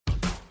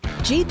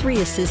G3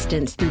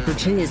 Assistance through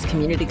Virginia's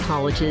community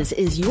colleges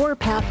is your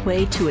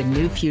pathway to a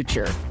new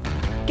future.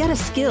 Get a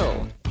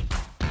skill.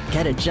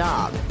 Get a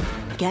job.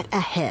 Get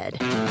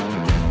ahead.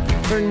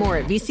 Learn more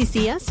at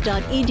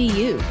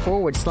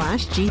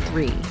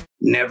vccs.edu/G3.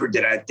 Never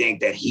did I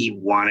think that he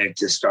wanted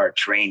to start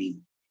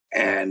training.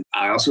 And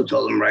I also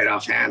told him right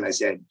offhand, I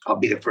said, I'll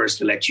be the first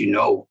to let you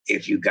know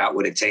if you got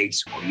what it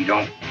takes or you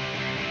don't.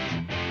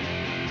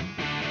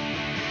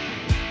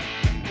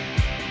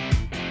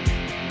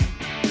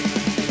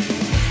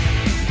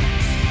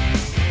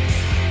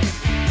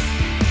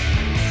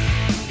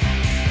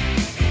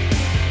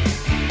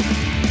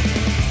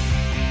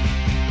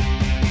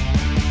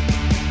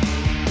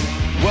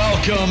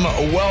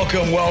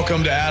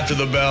 Welcome to After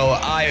the Bell.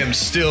 I am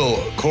still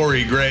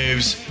Corey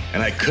Graves,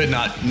 and I could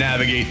not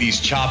navigate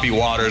these choppy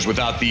waters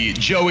without the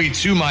Joey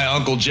to my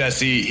Uncle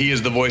Jesse. He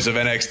is the voice of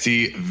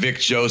NXT, Vic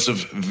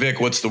Joseph.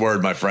 Vic, what's the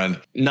word, my friend?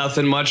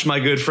 Nothing much, my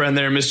good friend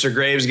there, Mr.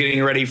 Graves,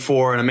 getting ready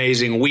for an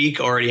amazing week.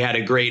 Already had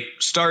a great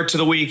start to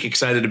the week.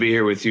 Excited to be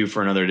here with you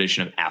for another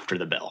edition of After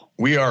the Bell.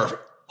 We are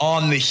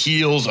on the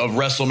heels of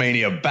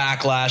WrestleMania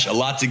Backlash. A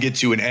lot to get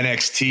to in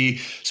NXT.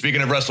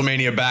 Speaking of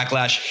WrestleMania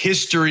Backlash,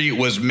 history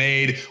was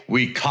made.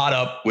 We caught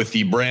up with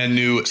the brand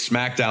new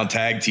SmackDown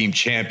Tag Team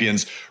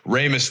Champions,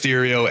 Rey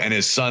Mysterio and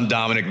his son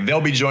Dominic. They'll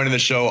be joining the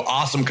show.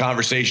 Awesome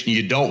conversation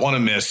you don't want to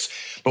miss.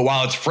 But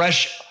while it's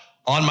fresh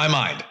on my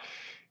mind,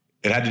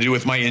 it had to do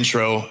with my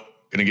intro.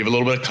 Going to give a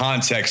little bit of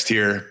context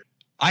here.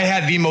 I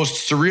had the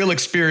most surreal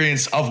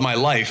experience of my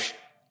life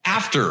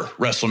after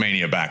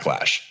WrestleMania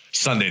Backlash,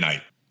 Sunday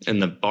night. In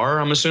the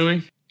bar, I'm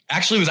assuming?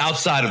 Actually, it was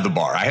outside of the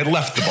bar. I had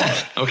left the bar.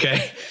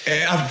 Okay.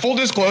 And full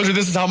disclosure,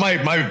 this is how my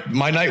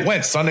night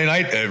went. Sunday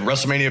night,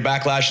 WrestleMania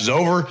Backlash is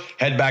over.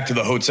 Head back to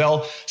the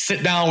hotel.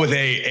 Sit down with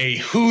a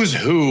who's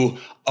who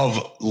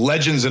of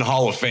legends and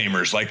Hall of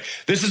Famers. Like,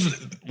 this is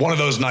one of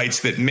those nights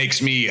that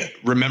makes me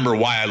remember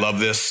why I love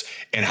this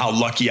and how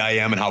lucky I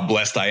am and how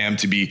blessed I am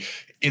to be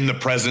in the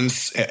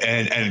presence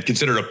and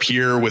considered a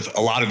peer with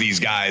a lot of these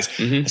guys.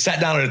 I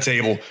sat down at a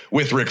table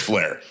with Ric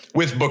Flair,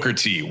 with Booker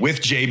T, with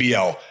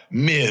JBL,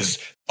 Miz,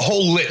 a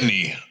whole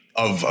litany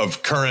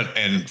of current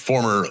and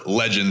former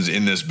legends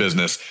in this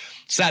business.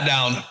 Sat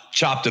down,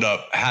 chopped it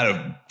up, had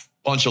a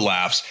bunch of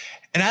laughs.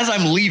 And as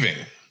I'm leaving,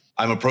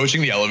 I'm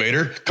approaching the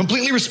elevator,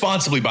 completely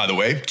responsibly, by the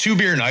way.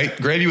 2-beer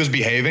night. Gravy was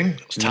behaving.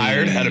 Was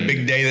tired. Had a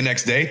big day the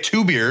next day.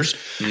 2 beers.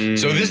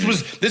 So this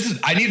is,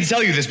 I need to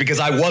tell you this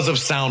because I was of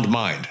sound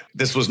mind.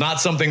 This was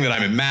not something that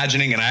I'm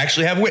imagining, and I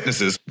actually have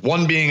witnesses.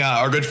 One being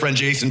our good friend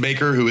Jason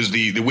Baker, who is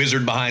the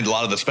wizard behind a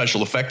lot of the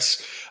special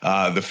effects,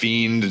 The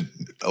Fiend,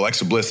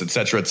 Alexa Bliss, et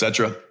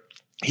cetera,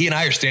 He and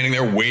I are standing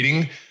there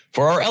waiting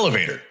for our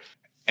elevator.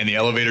 And the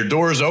elevator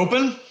doors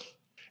open,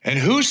 and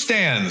who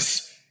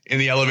stands in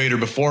the elevator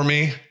before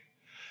me?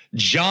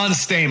 John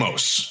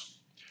Stamos,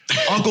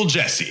 Uncle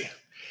Jesse.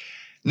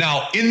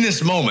 Now, in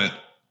this moment,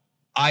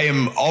 I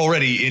am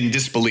already in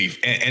disbelief.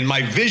 And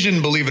my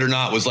vision, believe it or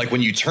not, was like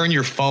when you turn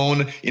your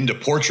phone into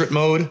portrait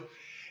mode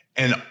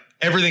and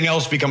everything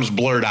else becomes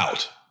blurred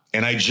out.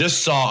 And I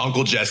just saw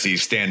Uncle Jesse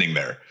standing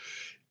there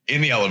in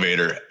the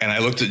elevator. And I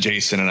looked at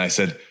Jason and I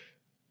said,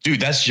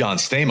 dude, that's John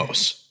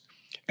Stamos.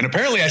 And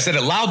apparently I said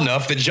it loud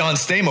enough that John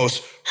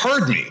Stamos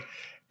heard me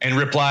and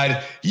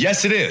replied,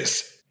 yes, it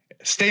is.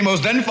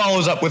 Stamos then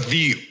follows up with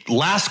the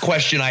last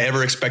question I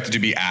ever expected to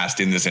be asked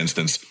in this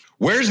instance.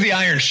 Where's the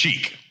Iron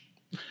Sheik?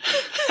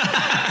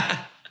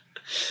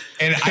 And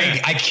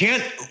I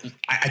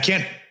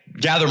can't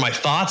gather my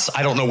thoughts.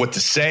 I don't know what to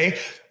say.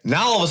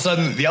 Now all of a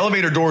sudden the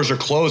elevator doors are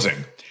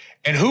closing.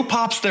 And who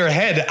pops their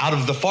head out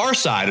of the far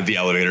side of the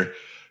elevator?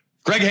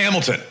 Greg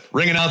Hamilton,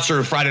 ring announcer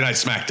of Friday Night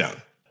SmackDown.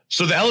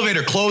 So the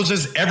elevator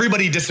closes,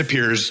 everybody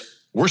disappears.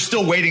 We're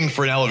still waiting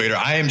for an elevator.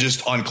 I am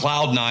just on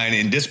cloud 9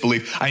 in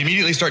disbelief. I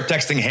immediately start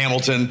texting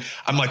Hamilton.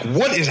 I'm like,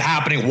 what is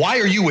happening? Why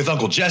are you with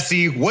Uncle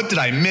Jesse? What did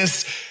I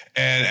miss?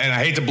 And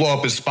I hate to blow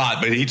up his spot,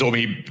 but he told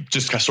me he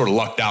just sort of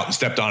lucked out and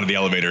stepped onto the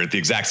elevator at the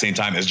exact same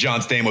time as John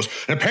Stamos.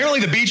 And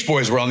apparently the Beach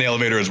Boys were on the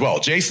elevator as well.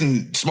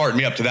 Jason smartened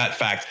me up to that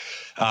fact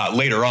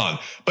later on.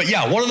 But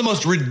yeah, one of the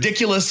most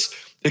ridiculous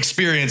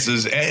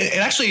experiences.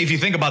 And actually, if you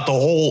think about the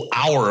whole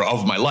hour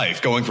of my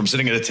life, going from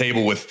sitting at a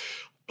table with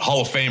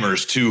Hall of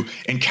Famers to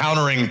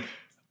encountering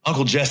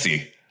Uncle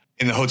Jesse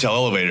in the hotel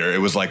elevator,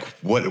 it was like,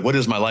 what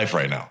is my life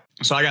right now?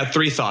 So I got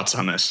 3 thoughts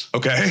on this.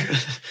 Okay.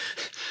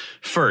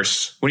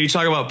 First, when you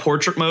talk about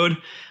portrait mode,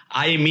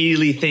 I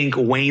immediately think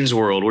Wayne's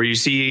World, where you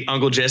see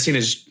Uncle Jesse and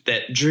his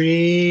that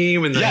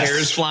dream and the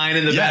hair's flying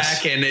in the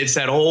back, and it's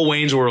that whole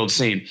Wayne's World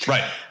scene.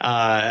 Right.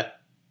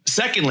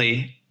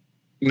 Secondly,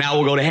 now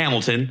we'll go to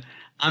Hamilton.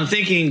 I'm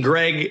thinking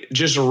Greg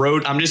just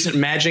wrote, I'm just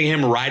imagining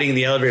him riding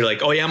the elevator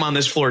like, oh yeah, I'm on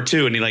this floor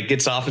too. And he like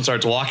gets off and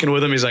starts walking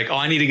with him. He's like, oh,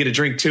 I need to get a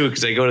drink too,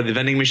 because they go to the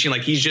vending machine.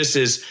 Like, he's just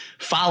is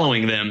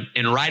following them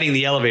and riding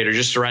the elevator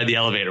just to ride the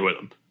elevator with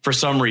them for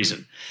some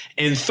reason.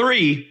 And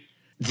 3,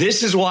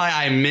 this is why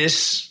I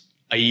miss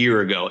a year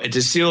ago. And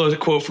to steal a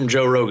quote from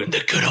Joe Rogan,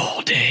 the good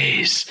old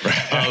days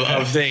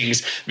of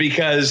things,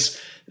 because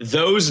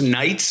those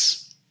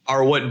nights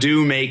are what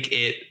do make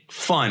it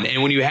fun.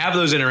 And when you have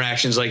those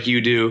interactions like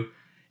you do,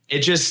 it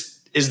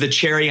just is the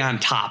cherry on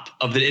top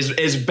of the,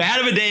 as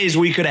bad of a day as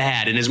we could have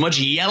had and as much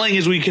yelling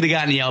as we could have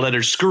gotten yelled at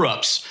or screw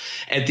ups.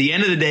 At the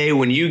end of the day,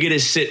 when you get to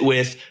sit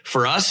with,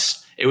 for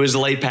us, it was the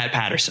late Pat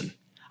Patterson.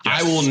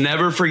 Yes. I will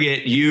never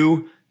forget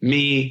you,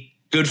 me,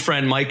 good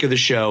friend Mike of the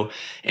show,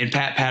 and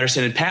Pat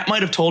Patterson. And Pat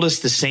might have told us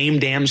the same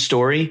damn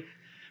story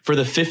for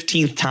the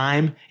 15th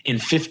time in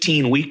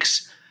 15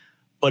 weeks,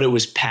 but it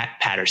was Pat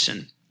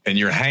Patterson. And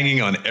you're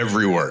hanging on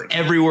every word.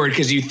 Every word,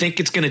 because you think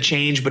it's going to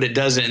change, but it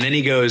doesn't. And then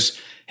he goes,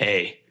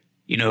 hey,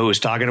 you know who was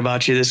talking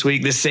about you this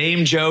week? The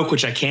same joke,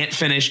 which I can't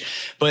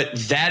finish, but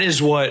that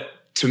is what,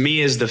 to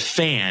me, as the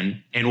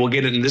fan, and we'll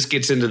get it, and this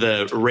gets into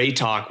the Ray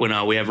talk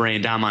when we have Ray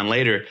and Dom on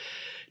later,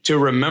 to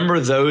remember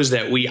those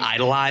that we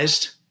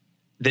idolized,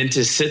 then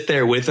to sit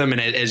there with them. And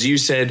as you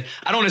said,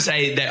 I don't want to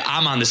say that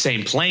I'm on the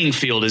same playing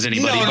field as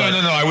anybody. No,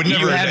 I would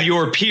never. You have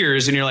your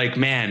peers, and you're like,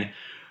 man,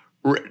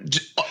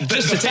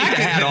 just to take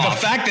the hat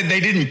off. The fact that they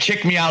didn't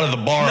kick me out of the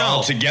bar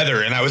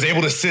altogether and I was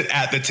able to sit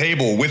at the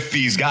table with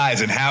these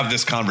guys and have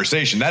this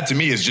conversation, that to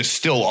me is just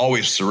still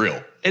always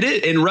surreal. It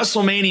is. In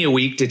WrestleMania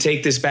week, to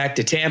take this back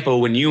to Tampa,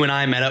 when you and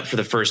I met up for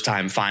the first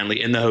time finally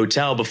in the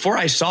hotel, before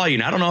I saw you,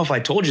 and I don't know if I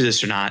told you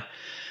this or not,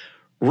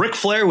 Ric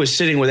Flair was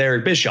sitting with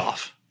Eric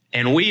Bischoff.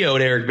 And we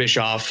owed Eric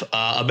Bischoff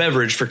a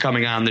beverage for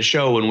coming on the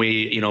show when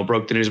we,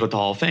 broke the news about the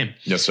Hall of Fame.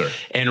 Yes, sir.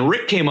 And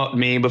Rick came up to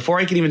me before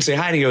I could even say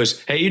hi, and he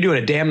goes, hey, you're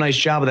doing a damn nice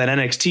job of that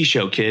NXT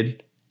show,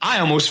 kid. I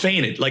almost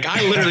fainted. Like,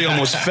 I literally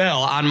almost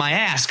fell on my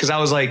ass because I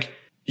was like,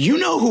 you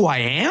know who I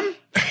am?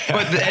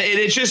 But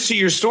it's just, to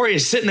your story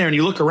is sitting there and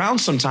you look around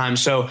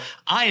sometimes. So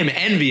I am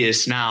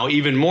envious now,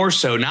 even more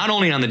so, not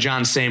only on the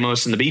John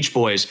Stamos and the Beach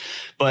Boys,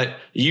 but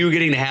you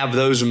getting to have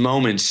those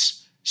moments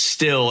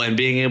still and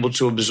being able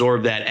to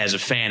absorb that as a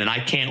fan. And I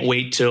can't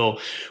wait till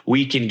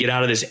we can get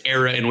out of this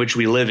era in which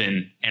we live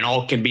in and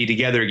all can be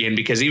together again,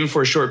 because even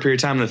for a short period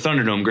of time in the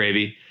Thunderdome,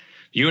 Gravy,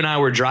 you and I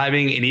were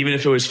driving, and even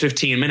if it was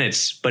 15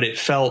 minutes, but it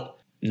felt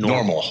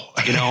normal.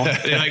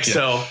 Yeah.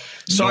 So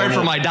sorry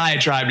for my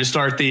diatribe to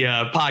start the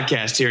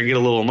podcast here and get a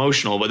little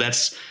emotional, but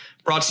that's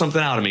brought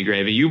something out of me,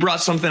 Gravy. You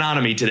brought something out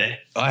of me today.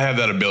 I have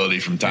that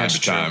ability from time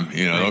to time. Right.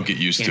 Don't get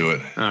used to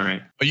it. All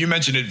right. But you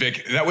mentioned it,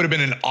 Vic. That would have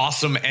been an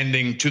awesome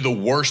ending to the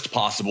worst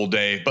possible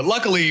day. But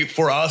luckily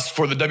for us,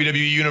 for the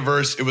WWE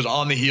Universe, it was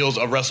on the heels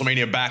of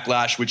WrestleMania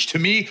Backlash, which to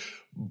me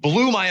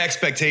blew my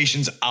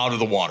expectations out of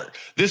the water.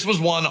 This was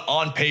one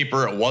on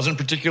paper I wasn't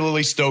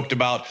particularly stoked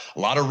about. A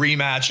lot of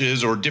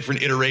rematches or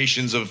different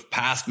iterations of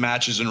past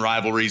matches and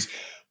rivalries.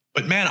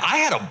 But man, I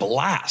had a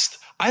blast.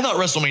 I thought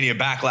WrestleMania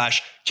Backlash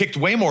kicked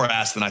way more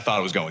ass than I thought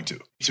it was going to.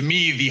 To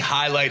me, the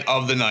highlight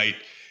of the night,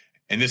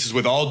 and this is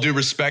with all due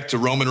respect to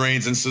Roman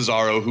Reigns and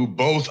Cesaro, who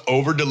both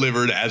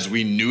over-delivered as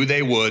we knew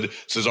they would.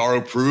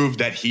 Cesaro proved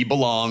that he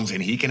belongs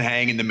and he can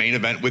hang in the main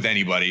event with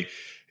anybody.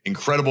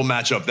 Incredible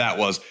matchup that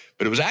was.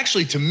 But it was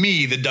actually, to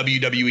me, the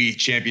WWE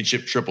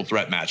Championship triple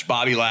threat match.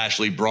 Bobby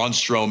Lashley, Braun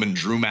Strowman,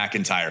 Drew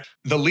McIntyre.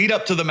 The lead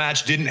up to the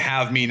match didn't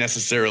have me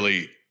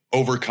necessarily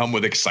overcome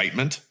with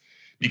excitement,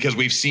 because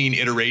we've seen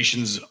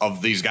iterations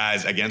of these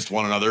guys against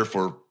one another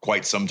for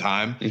quite some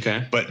time.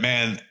 Okay. But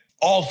man,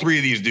 all three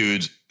of these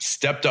dudes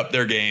stepped up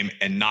their game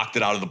and knocked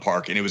it out of the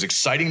park. And it was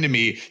exciting to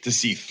me to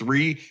see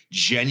three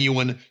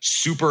genuine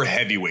super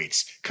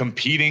heavyweights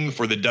competing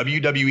for the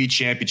WWE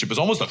Championship. It was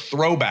almost a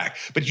throwback,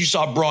 but you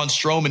saw Braun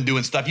Strowman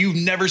doing stuff you've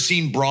never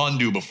seen Braun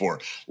do before.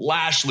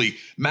 Lashley,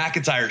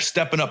 McIntyre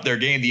stepping up their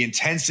game, the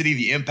intensity,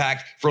 the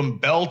impact from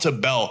bell to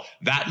bell.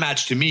 That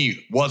match to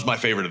me was my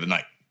favorite of the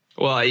night.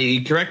 Well,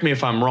 you correct me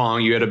if I'm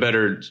wrong. You had a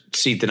better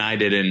seat than I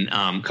did in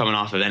coming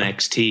off of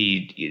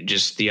NXT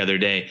just the other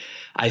day.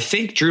 I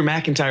think Drew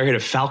McIntyre hit a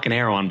Falcon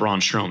Arrow on Braun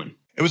Strowman.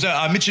 It was a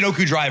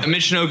Michinoku driver. A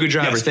Michinoku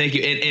driver, yes. Thank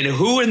you. And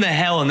who in the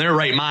hell in their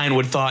right mind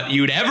would thought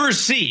you'd ever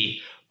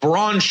see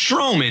Braun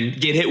Strowman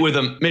get hit with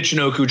a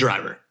Michinoku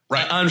driver?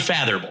 Right.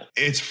 Unfathomable.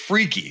 It's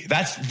freaky.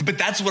 That's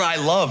what I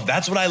love.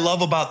 That's what I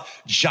love about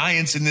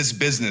giants in this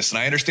business. And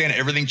I understand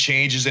everything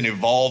changes and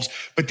evolves,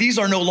 but these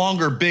are no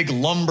longer big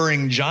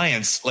lumbering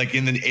giants like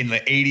in the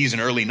 80s and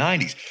early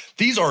 90s.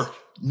 These are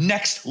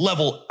next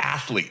level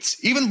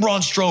athletes. Even Braun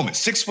Strowman,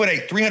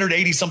 6'8",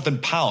 380 something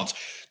pounds,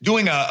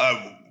 doing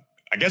I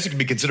guess it could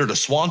be considered a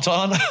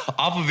swanton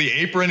off of the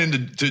apron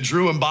into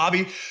Drew and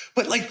Bobby.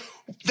 But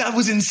that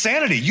was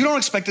insanity. You don't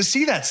expect to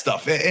see that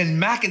stuff.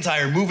 And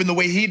McIntyre moving the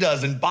way he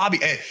does, and Bobby,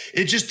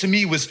 it just to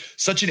me was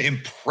such an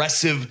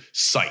impressive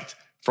sight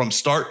from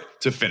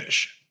start to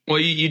finish. Well,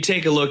 you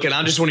take a look, and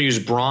I just want to use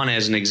Braun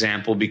as an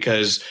example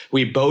because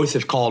we both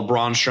have called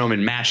Braun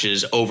Strowman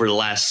matches over the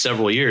last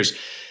several years.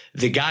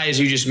 The guy, as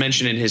you just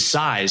mentioned, in his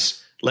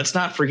size, let's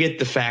not forget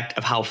the fact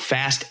of how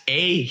fast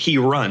he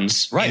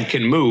runs and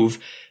can move.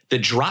 The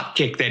drop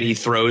kick that he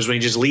throws when he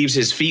just leaves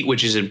his feet,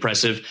 which is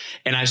impressive.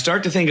 And I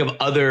start to think of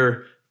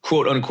other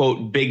quote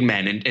unquote big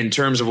men in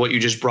terms of what you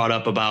just brought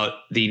up about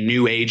the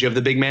new age of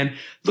the big man.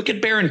 Look at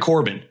Baron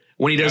Corbin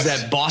when he does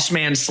that boss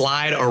man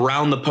slide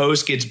around the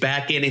post, gets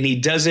back in, and he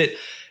does it.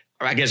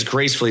 I guess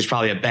gracefully is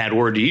probably a bad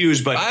word to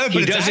use, but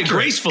he does it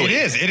gracefully.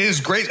 It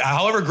is great.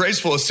 However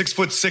graceful a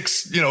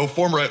 6'6",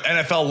 former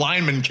NFL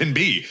lineman can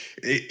be.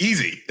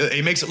 Easy.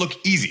 It makes it look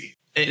easy.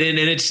 And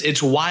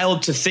it's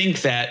wild to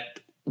think that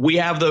we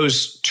have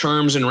those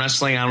terms in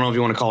wrestling. I don't know if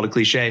you want to call it a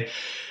cliche.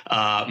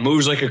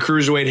 Moves like a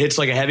cruiserweight, hits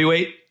like a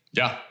heavyweight.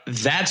 Yeah.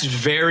 That's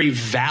very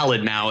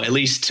valid now, at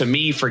least to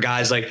me, for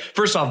guys like,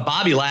 first off,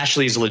 Bobby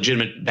Lashley is a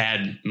legitimate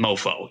bad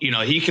mofo.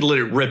 He could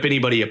rip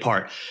anybody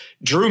apart.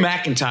 Drew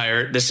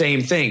McIntyre, the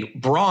same thing.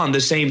 Braun,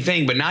 the same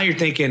thing. But now you're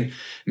thinking,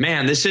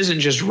 man, this isn't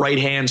just right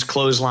hands,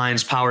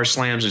 clotheslines, power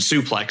slams, and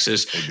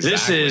suplexes. Exactly.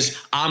 This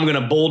is, I'm going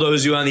to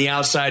bulldoze you on the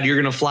outside. You're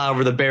going to fly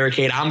over the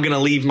barricade. I'm going to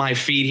leave my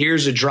feet.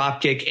 Here's a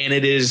drop kick. And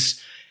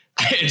it's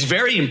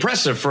very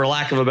impressive, for a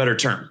lack of a better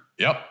term.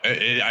 Yep,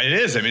 it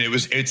is. I mean,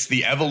 it's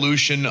the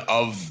evolution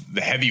of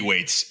the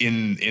heavyweights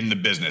in the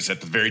business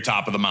at the very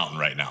top of the mountain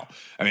right now.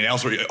 I mean,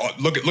 elsewhere,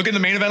 look in the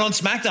main event on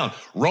SmackDown.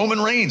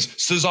 Roman Reigns,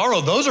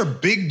 Cesaro, those are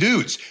big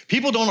dudes.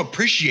 People don't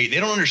appreciate,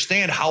 they don't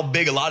understand how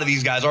big a lot of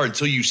these guys are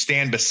until you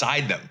stand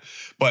beside them.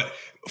 But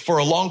for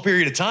a long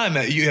period of time,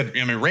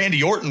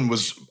 Randy Orton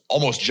was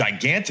almost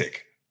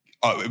gigantic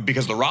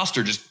because the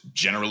roster just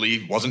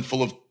generally wasn't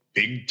full of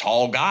big,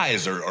 tall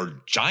guys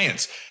or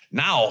giants.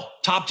 Now,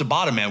 top to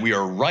bottom, man, we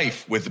are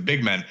rife with the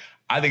big men.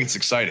 I think it's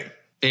exciting.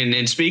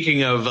 And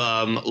speaking of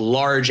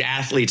large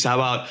athletes, how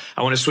about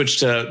I want to switch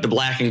to the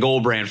black and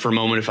gold brand for a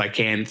moment, if I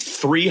can.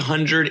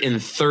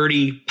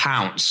 330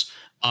 pounds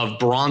of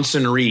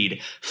Bronson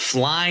Reed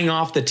flying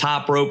off the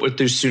top rope with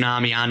the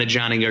tsunami onto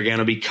Johnny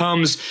Gargano,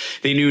 becomes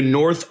the new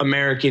North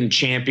American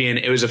champion.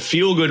 It was a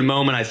feel-good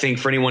moment, I think,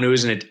 for anyone who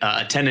was in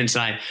attendance.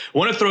 And I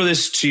want to throw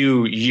this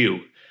to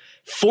you.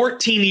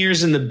 14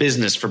 years in the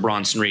business for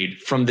Bronson Reed.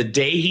 From the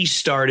day he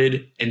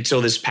started until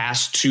this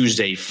past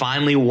Tuesday,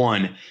 finally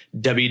won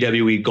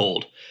WWE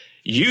Gold.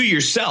 You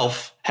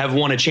yourself have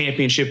won a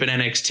championship in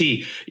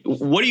NXT.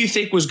 What do you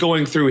think was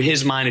going through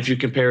his mind if you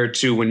compare it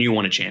to when you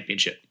won a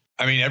championship?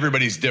 I mean,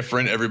 everybody's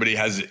different. Everybody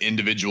has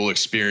individual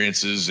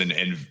experiences,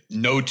 and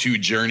no two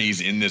journeys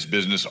in this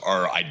business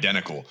are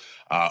identical.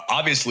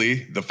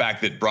 Obviously, the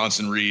fact that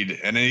Bronson Reed,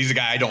 and he's a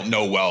guy I don't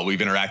know well. We've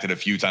interacted a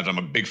few times. I'm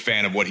a big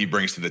fan of what he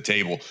brings to the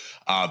table.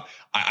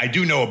 I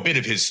do know a bit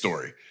of his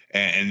story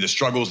and the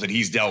struggles that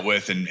he's dealt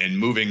with and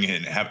moving,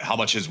 and how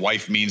much his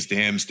wife means to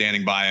him,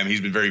 standing by him.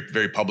 He's been very,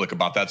 very public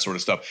about that sort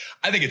of stuff.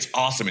 I think it's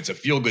awesome. It's a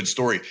feel-good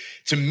story.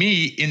 To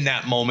me, in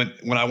that moment,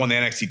 when I won the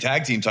NXT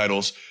tag team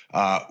titles,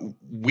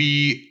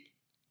 it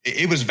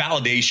was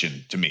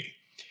validation to me.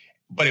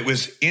 But it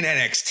was in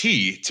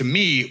NXT. To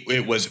me,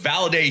 it was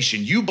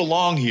validation. You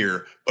belong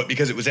here, but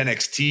because it was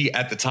NXT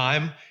at the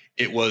time,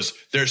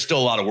 there's still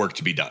a lot of work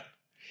to be done.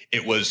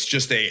 It was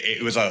just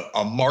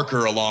a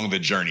marker along the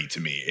journey to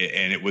me.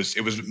 And it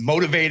was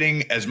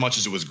motivating as much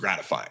as it was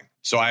gratifying.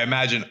 So I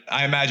imagine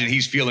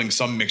he's feeling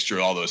some mixture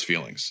of all those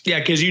feelings. Yeah,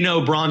 because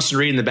Bronson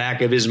Reed in the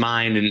back of his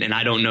mind, and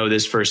I don't know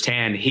this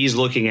firsthand, he's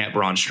looking at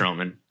Braun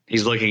Strowman.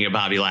 He's looking at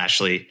Bobby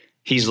Lashley.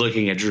 He's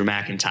looking at Drew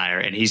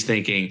McIntyre, and he's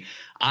thinking,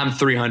 I'm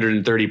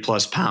 330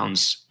 plus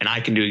pounds and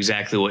I can do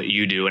exactly what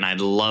you do. And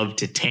I'd love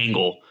to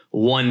tangle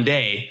one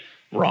day,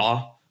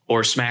 Raw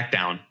or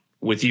SmackDown,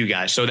 with you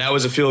guys. So that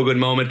was a feel good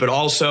moment. But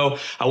also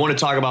I want to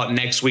talk about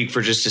next week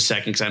for just a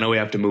second, because I know we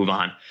have to move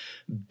on.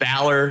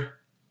 Balor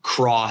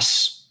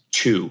Cross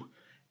 2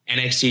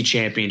 NXT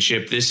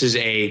Championship. This is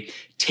a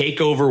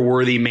takeover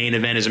worthy main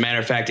event. As a matter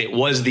of fact, it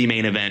was the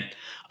main event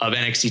of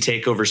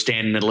NXT TakeOver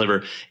Stand and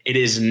Deliver. It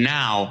is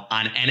now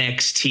on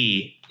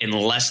NXT in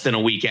less than a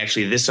week,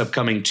 actually, this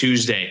upcoming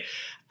Tuesday.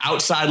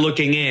 Outside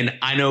looking in,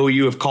 I know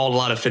you have called a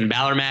lot of Finn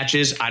Balor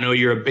matches. I know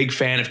you're a big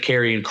fan of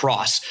Karrion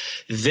Kross.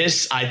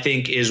 This, I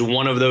think, is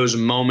one of those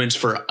moments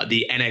for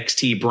the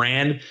NXT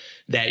brand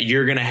that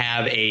you're going to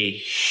have a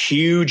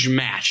huge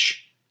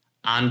match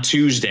on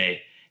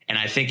Tuesday. And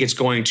I think it's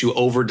going to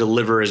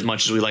over-deliver, as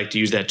much as we like to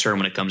use that term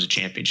when it comes to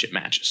championship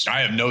matches.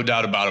 I have no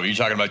doubt about it. You're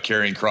talking about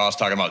Karrion Kross,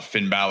 talking about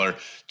Finn Balor,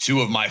 two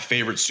of my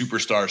favorite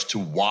superstars to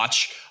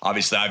watch.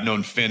 Obviously, I've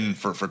known Finn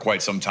for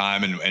quite some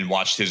time and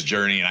watched his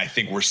journey. And I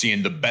think we're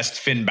seeing the best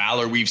Finn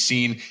Balor we've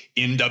seen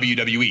in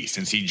WWE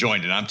since he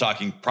joined. And I'm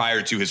talking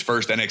prior to his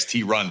first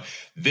NXT run.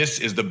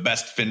 This is the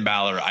best Finn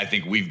Balor I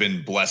think we've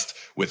been blessed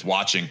with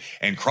watching.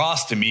 And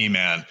Kross, to me,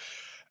 man,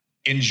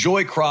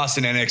 enjoy Kross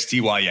in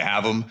NXT while you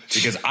have him,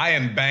 because I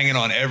am banging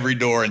on every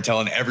door and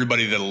telling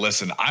everybody that'll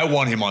listen, I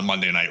want him on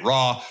Monday Night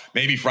Raw,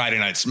 maybe Friday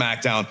Night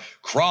SmackDown.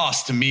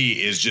 Kross, to me,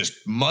 is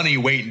just money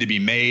waiting to be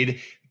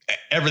made.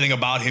 Everything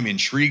about him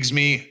intrigues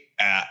me.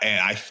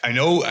 And I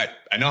know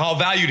how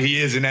valued he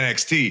is in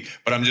NXT,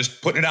 but I'm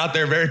just putting it out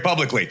there very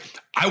publicly.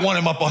 I want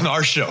him up on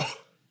our show.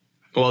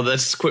 Well,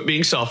 let's quit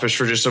being selfish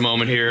for just a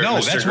moment here. No,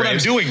 Mr. that's Graves. What I'm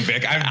doing,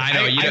 Vic. I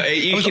know.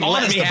 You can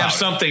let me have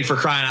something for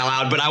crying out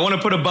loud, but I want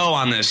to put a bow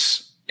on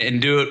this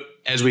and do it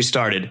as we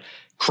started.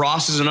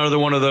 Kross is another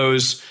one of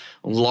those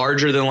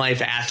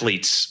larger-than-life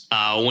athletes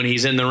when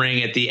he's in the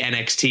ring at the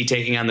NXT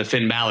taking on the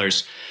Finn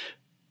Balors.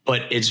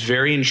 But it's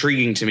very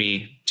intriguing to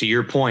me, to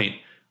your point,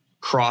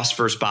 Cross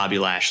versus Bobby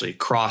Lashley,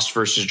 Cross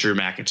versus Drew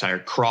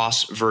McIntyre,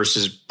 Cross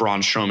versus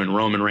Braun Strowman,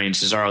 Roman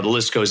Reigns, Cesaro, the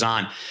list goes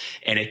on.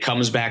 And it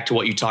comes back to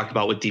what you talked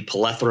about with the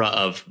plethora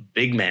of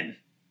big men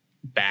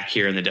back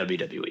here in the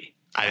WWE.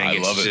 I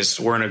think it's just,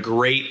 we're in a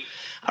great,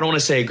 I don't want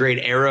to say a great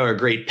era or a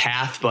great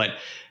path, but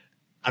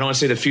I don't want to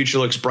say the future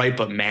looks bright,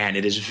 but man,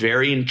 it is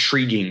very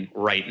intriguing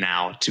right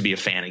now to be a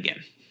fan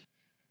again.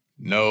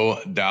 No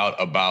doubt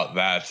about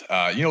that.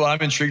 You know what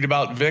I'm intrigued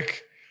about,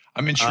 Vic?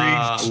 I'm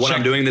intrigued. What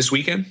I'm doing this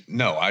weekend?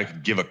 No, I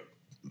could give a,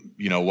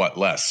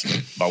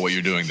 less about what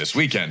you're doing this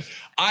weekend.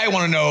 I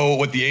want to know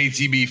what the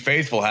ATB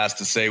faithful has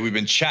to say. We've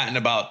been chatting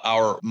about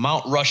our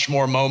Mount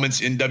Rushmore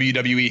moments in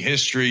WWE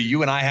history.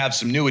 You and I have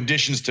some new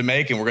additions to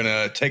make, and we're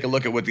going to take a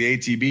look at what the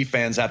ATB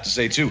fans have to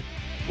say too.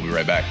 We'll be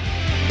right back.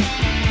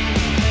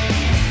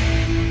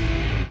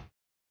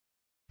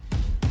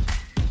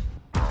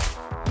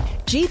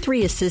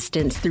 G3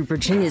 Assistance through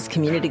Virginia's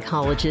community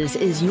colleges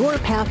is your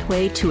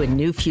pathway to a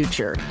new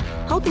future,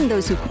 helping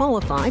those who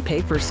qualify pay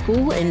for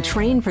school and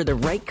train for the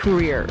right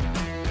career.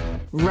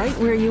 Right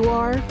where you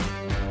are,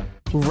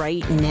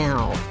 right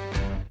now.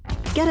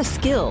 Get a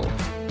skill.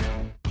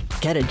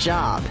 Get a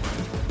job.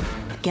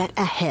 Get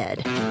ahead.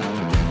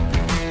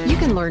 You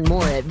can learn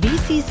more at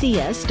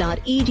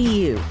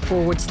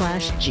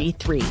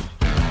vccs.edu/G3.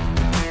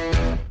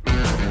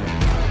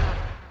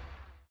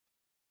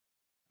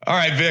 All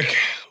right, Vic.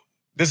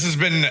 This has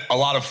been a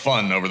lot of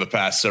fun over the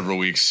past several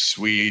weeks.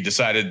 We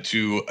decided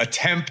to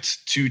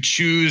attempt to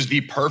choose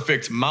the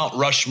perfect Mount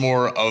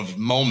Rushmore of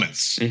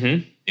moments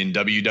in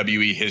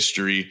WWE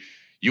history.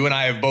 You and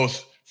I have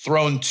both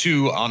thrown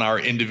two on our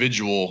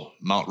individual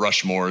Mount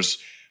Rushmores,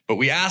 but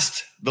we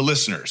asked the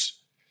listeners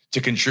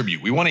to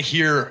contribute. We want to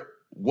hear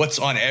what's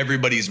on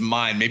everybody's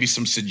mind, maybe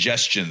some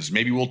suggestions.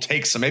 Maybe we'll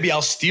take some. Maybe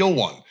I'll steal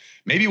one.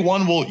 Maybe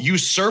one will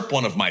usurp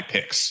one of my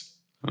picks.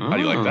 How do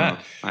you like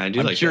that? I'm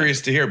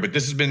curious to hear, but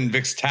this has been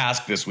Vic's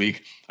task this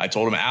week. I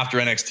told him after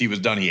NXT was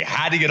done, he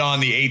had to get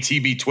on the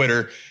ATB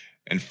Twitter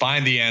and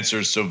find the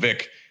answers. So,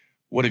 Vic,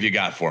 what have you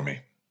got for me?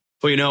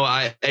 Well,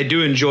 I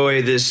do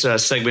enjoy this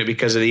segment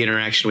because of the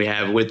interaction we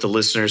have with the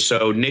listeners.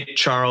 So, Nick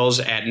Charles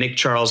at Nick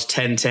Charles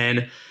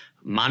 1010,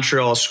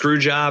 Montreal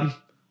Screwjob,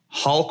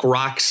 Hulk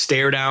Rock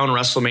Stare Down,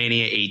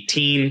 WrestleMania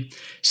 18,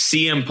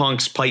 CM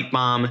Punk's Pipe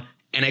Bomb,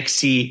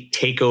 NXT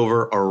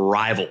TakeOver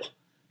Arrival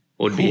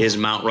would be his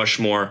Mount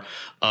Rushmore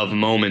of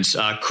moments.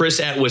 Chris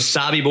at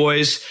Wasabi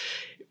Boys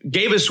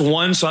gave us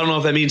one, so I don't know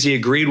if that means he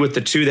agreed with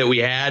the two that we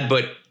had,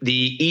 but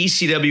the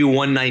ECW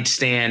One Night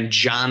Stand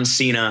John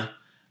Cena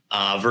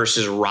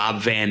versus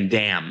Rob Van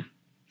Dam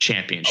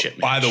championship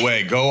match. By the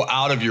way, go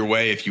out of your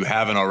way if you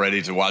haven't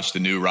already to watch the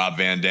new Rob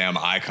Van Dam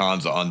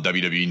Icons on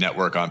WWE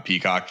Network on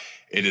Peacock.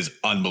 It is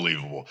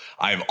unbelievable.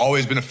 I've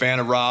always been a fan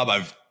of Rob.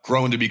 I've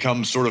grown to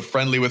become sort of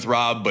friendly with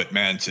Rob, but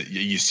man,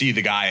 you see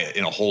the guy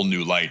in a whole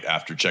new light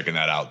after checking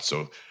that out.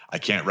 So I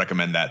can't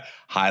recommend that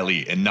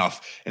highly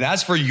enough. And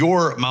as for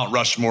your Mount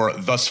Rushmore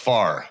thus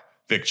far,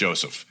 Vic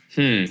Joseph.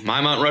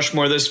 My Mount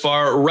Rushmore this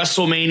far,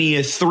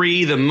 WrestleMania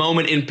 3, the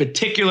moment in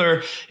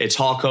particular, it's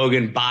Hulk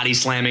Hogan body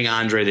slamming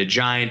Andre the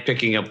Giant,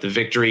 picking up the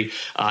victory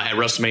at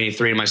WrestleMania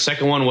 3. And my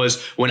second one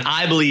was when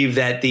I believe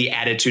that the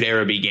Attitude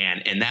Era began,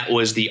 and that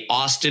was the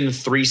Austin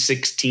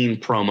 3:16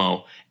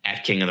 promo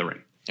at King of the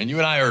Ring. And you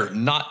and I are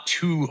not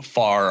too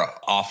far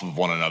off of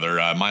one another.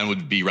 Mine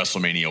would be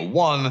WrestleMania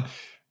 1.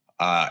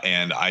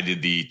 And I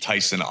did the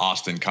Tyson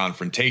Austin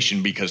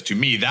confrontation because to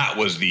me, that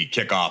was the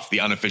kickoff, the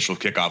unofficial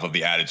kickoff of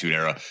the Attitude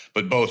Era,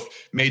 but both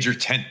major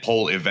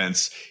tentpole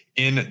events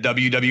in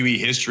WWE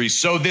history.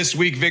 So this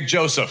week, Vic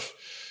Joseph,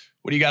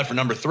 what do you got for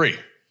number 3?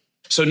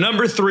 So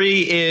number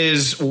 3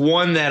 is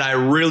one that I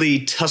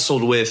really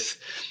tussled with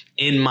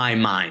in my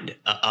mind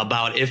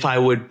about if I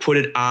would put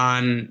it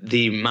on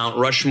the Mount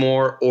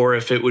Rushmore or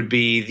if it would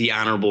be the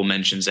honorable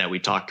mentions that we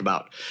talked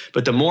about.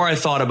 But the more I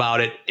thought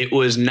about it, it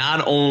was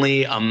not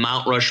only a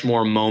Mount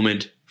Rushmore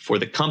moment for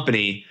the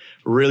company,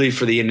 really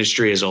for the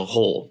industry as a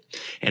whole.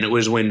 And it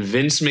was when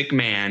Vince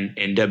McMahon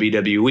and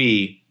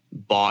WWE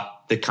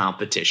bought the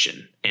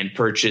competition and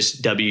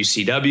purchased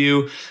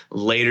WCW.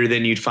 Later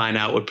than you'd find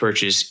out would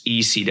purchase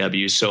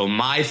ECW. So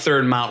my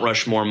third Mount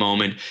Rushmore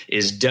moment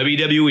is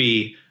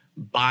WWE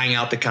buying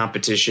out the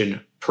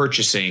competition,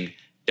 purchasing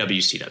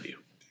WCW.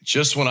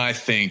 Just when I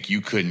think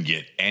you couldn't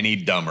get any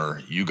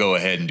dumber, you go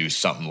ahead and do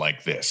something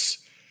like this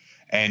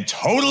and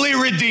totally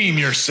redeem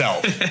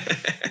yourself.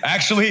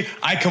 Actually,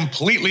 I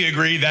completely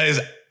agree. That is,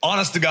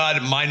 honest to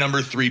God, my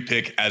number 3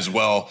 pick as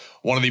well.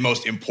 One of the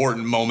most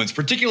important moments,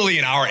 particularly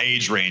in our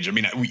age range. I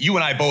mean, you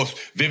and I both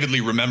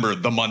vividly remember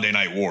the Monday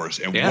Night Wars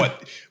and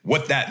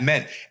what that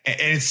meant. And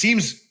it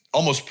seems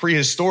almost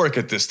prehistoric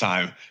at this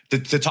time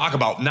to talk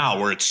about now,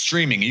 where it's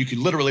streaming. You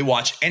can literally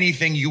watch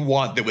anything you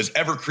want that was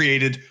ever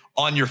created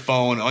on your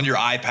phone, on your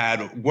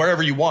iPad,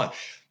 wherever you want.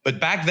 But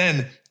back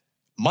then,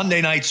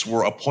 Monday nights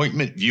were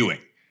appointment viewing.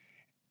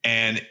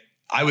 And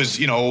I was,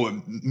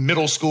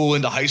 middle school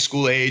into high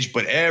school age,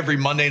 but every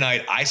Monday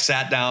night I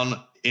sat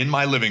down in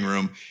my living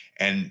room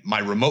and my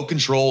remote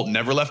control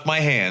never left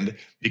my hand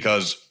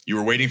because you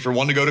were waiting for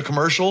one to go to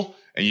commercial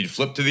and you'd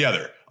flip to the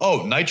other.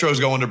 Oh, Nitro's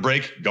going to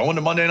break, going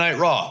to Monday Night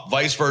Raw,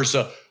 vice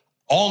versa,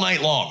 all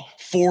night long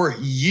for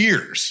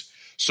years.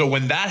 So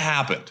when that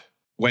happened,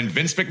 when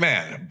Vince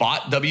McMahon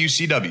bought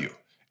WCW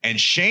and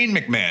Shane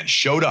McMahon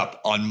showed up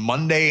on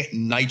Monday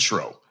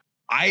Nitro,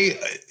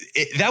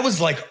 that was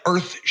like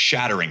earth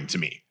shattering to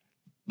me.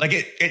 Like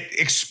it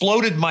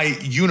exploded my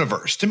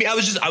universe. To me, I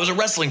was a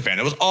wrestling fan.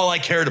 It was all I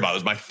cared about. It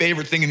was my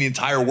favorite thing in the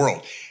entire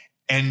world.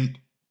 And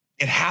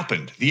it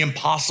happened. The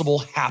impossible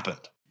happened.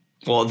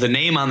 Well, the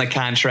name on the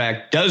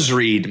contract does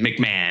read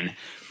McMahon,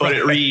 but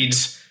it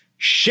reads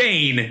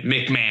Shane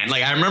McMahon.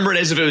 Like, I remember it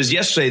as if it was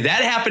yesterday.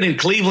 That happened in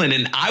Cleveland,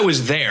 and I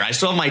was there. I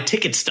still have my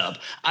ticket stub.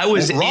 Raw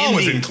was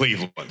in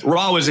Cleveland.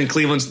 Raw was in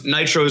Cleveland.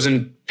 Nitro's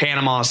in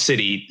Panama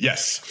City.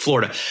 Yes.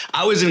 Florida.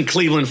 I was in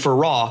Cleveland for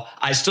Raw.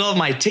 I still have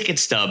my ticket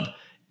stub,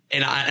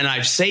 and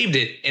I've saved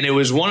it. And it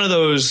was one of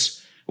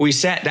those, we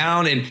sat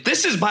down, and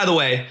this is, by the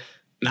way,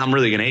 now I'm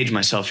really going to age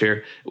myself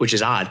here, which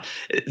is odd.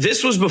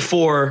 This was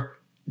before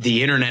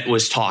the internet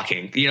was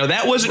talking.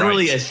 That wasn't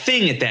really a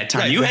thing at that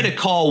time. You had to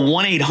call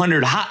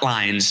 1-800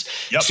 hotlines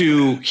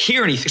to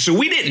hear anything. So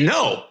we didn't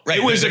know. Right.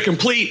 It was a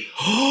complete,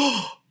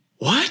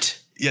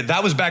 what? Yeah,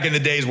 that was back in the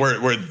days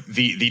where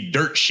the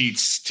dirt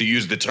sheets, to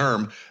use the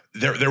term,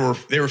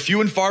 they were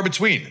few and far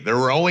between. There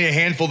were only a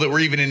handful that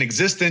were even in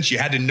existence. You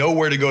had to know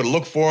where to go to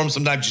look for them.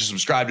 Sometimes you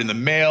subscribed in the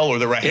mail, or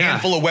there were a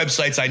handful of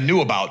websites I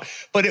knew about.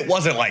 But it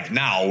wasn't like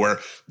now, where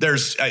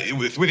there's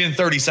within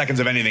 30 seconds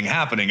of anything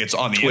happening, it's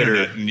on the Twitter.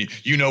 Internet,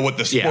 and you know what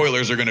the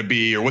spoilers are going to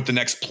be, or what the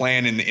next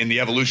plan in the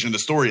evolution of the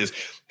story is.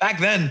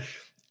 Back then,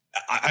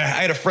 I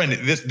had a friend.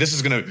 This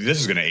is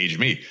gonna age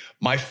me.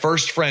 My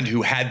first friend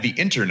who had the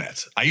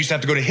internet. I used to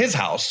have to go to his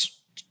house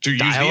to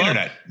use the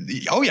internet.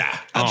 Oh yeah,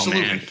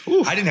 absolutely.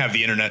 Oh, I didn't have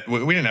the internet.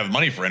 We didn't have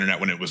money for internet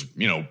when it was,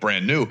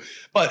 brand new,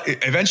 but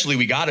eventually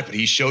we got it. But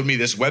he showed me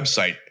this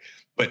website,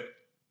 but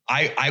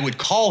I would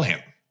call him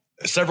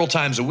several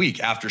times a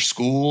week after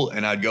school,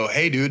 and I'd go,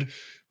 "Hey dude,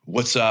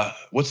 what's the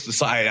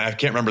site?" I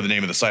can't remember the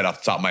name of the site off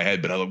the top of my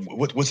head, but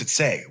what's it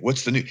say?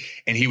 What's the new?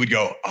 And he would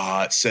go,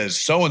 "It says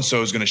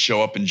so-and-so is going to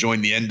show up and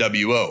join the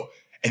NWO."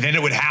 And then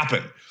it would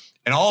happen.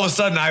 And all of a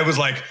sudden I was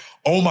like,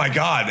 oh my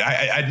God,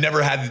 I'd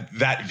never had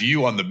that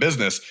view on the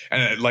business.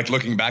 And like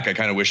looking back, I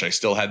kind of wish I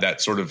still had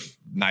that sort of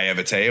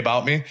naivete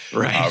about me,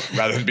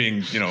 rather than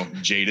being,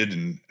 jaded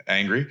and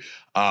angry.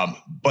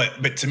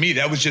 But to me,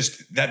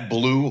 that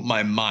blew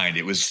my mind.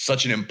 It was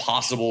such an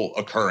impossible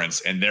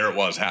occurrence. And there it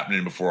was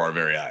happening before our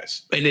very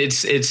eyes. And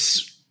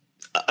it's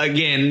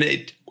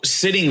again,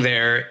 sitting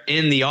there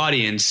in the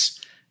audience,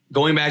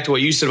 going back to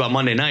what you said about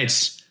Monday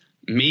nights,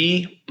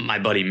 me, my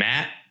buddy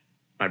Matt,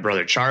 my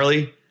brother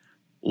Charlie,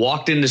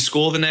 walked into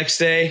school the next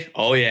day.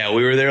 Oh yeah,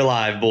 we were there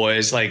live,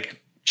 boys.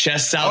 Like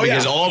chests out,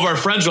 because all of our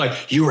friends were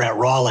like, "You were at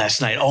Raw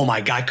last night." Oh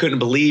my God, couldn't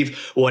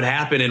believe what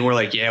happened. And we're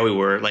like, "Yeah, we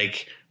were."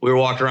 Like we were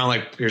walking around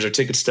like, "Here's our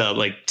ticket stub.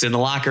 Like it's in the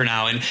locker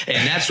now." And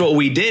that's what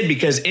we did,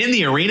 because in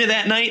the arena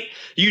that night,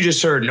 you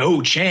just heard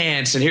 "No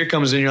chance." And here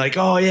comes, and you're like,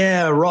 "Oh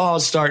yeah,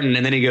 Raw's starting."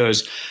 And then he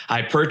goes,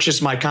 "I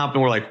purchased my comp."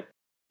 And we're like,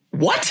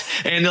 "What?"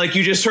 And like,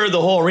 you just heard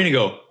the whole arena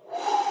go,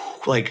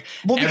 like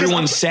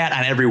everyone sat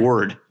on every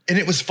word. And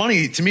it was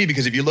funny to me,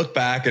 because if you look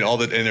back at all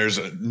that, and there's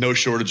no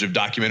shortage of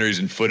documentaries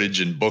and footage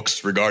and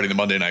books regarding the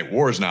Monday Night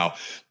Wars now,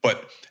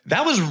 but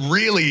that was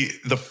really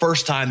the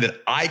first time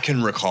that I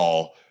can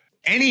recall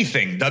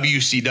anything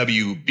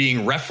WCW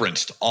being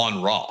referenced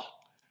on Raw.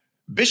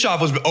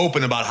 Bischoff was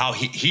open about how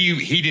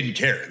he didn't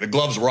care. The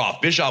gloves were off.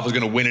 Bischoff was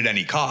going to win at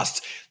any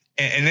cost.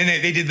 And then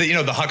they did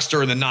the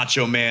Huckster and the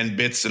Nacho Man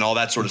bits and all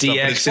that sort of stuff.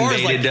 DX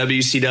invaded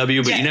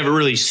WCW, but you never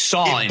really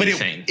saw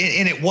anything.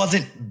 And it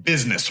wasn't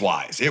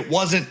business-wise. It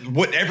wasn't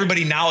what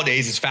everybody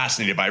nowadays is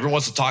fascinated by. Everyone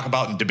wants to talk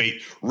about and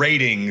debate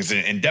ratings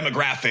and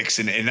demographics,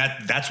 and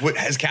that's what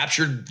has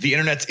captured the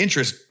internet's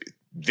interest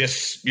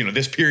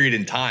this period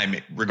in time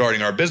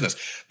regarding our business.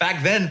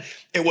 Back then,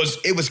 it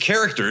was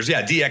characters.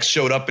 Yeah, DX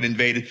showed up and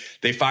invaded.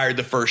 They fired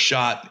the first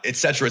shot, et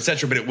cetera,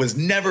 but it was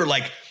never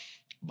like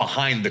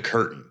behind the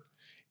curtain.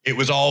 It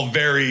was all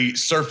very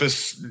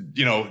surface,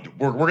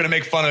 we're going to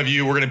make fun of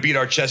you. We're going to beat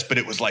our chest. But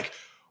it was like,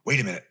 wait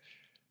a minute.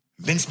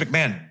 Vince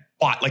McMahon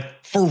bought,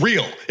 like, for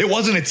real. It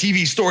wasn't a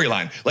TV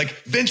storyline. Like,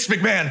 Vince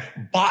McMahon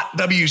bought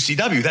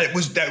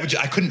WCW.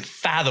 I couldn't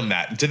fathom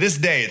that. And to this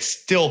day, it's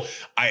still,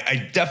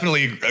 I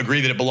definitely agree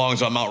that it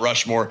belongs on Mount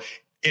Rushmore.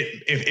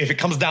 If it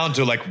comes down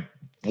to like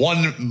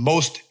one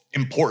most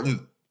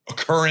important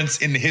occurrence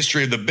in the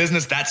history of the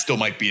business, that still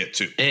might be it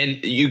too.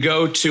 And you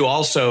go to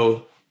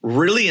also,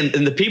 really,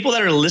 and the people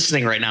that are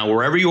listening right now,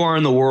 wherever you are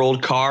in the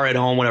world, car, at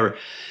home, whatever,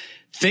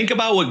 think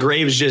about what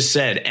Graves just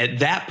said. At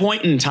that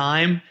point in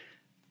time,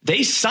 they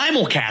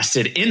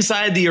simulcasted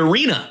inside the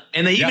arena,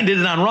 and they even did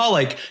it on Raw,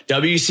 like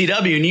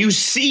WCW, and you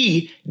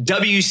see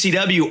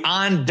WCW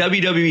on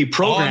WWE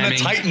programming. On the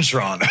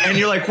Titantron. And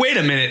you're like, wait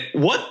a minute,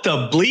 what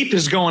the bleep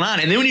is going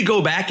on? And then when you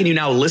go back and you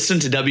now listen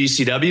to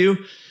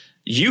WCW,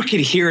 you can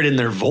hear it in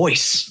their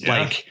voice. Yeah.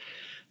 Like,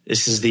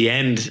 this is the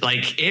end.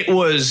 Like, it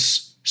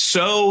was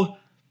so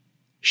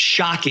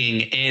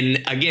shocking.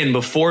 And again,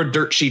 before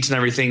dirt sheets and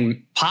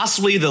everything,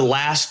 possibly the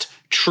last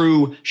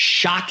true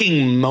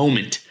shocking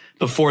moment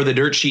before the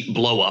dirt sheet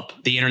blow up,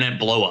 the internet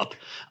blow up,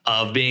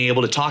 of being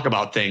able to talk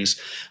about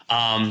things.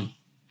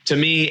 To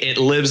me, it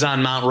lives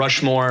on Mount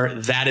Rushmore.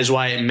 That is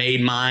why it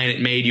made mine. It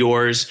made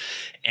yours.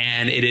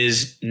 And it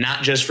is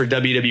not just for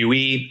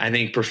WWE. I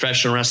think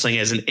professional wrestling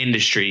as an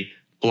industry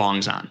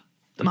belongs on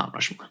the Mount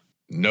Rushmore.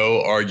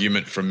 No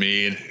argument from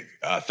me.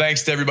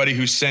 Thanks to everybody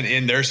who sent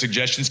in their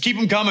suggestions. Keep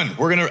them coming.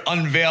 We're going to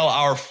unveil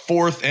our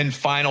fourth and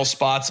final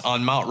spots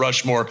on Mount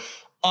Rushmore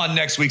on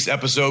next week's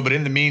episode. But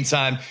in the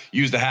meantime,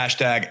 use the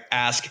hashtag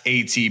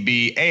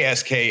AskATB,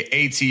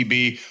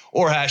 AskATB,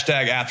 or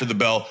hashtag After the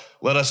Bell.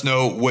 Let us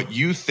know what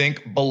you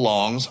think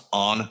belongs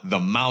on the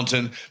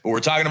mountain. But we're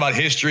talking about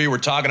history. We're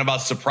talking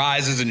about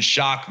surprises and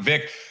shock.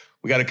 Vic,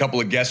 we got a couple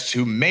of guests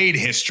who made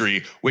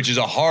history, which is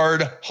a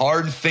hard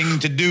thing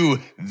to do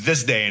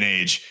this day and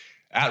age.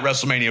 At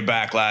WrestleMania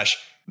Backlash,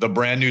 the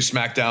brand new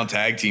SmackDown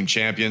Tag Team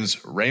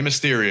Champions, Rey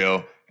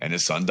Mysterio and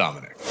his son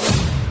Dominic.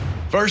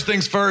 First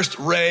things first,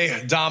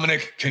 Rey,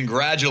 Dominic,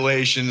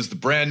 congratulations, the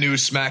brand new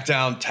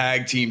SmackDown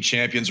Tag Team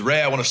Champions.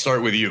 Rey, I want to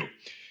start with you.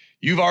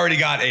 You've already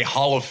got a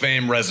Hall of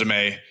Fame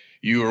resume.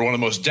 You are one of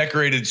the most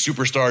decorated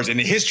superstars in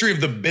the history of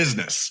the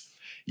business.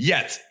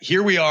 Yet,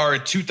 here we are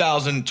in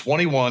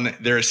 2021.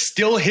 There is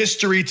still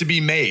history to be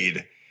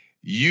made.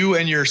 You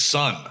and your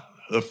son,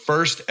 the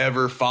first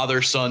ever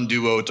father-son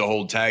duo to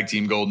hold tag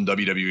team gold in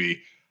WWE.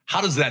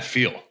 How does that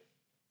feel?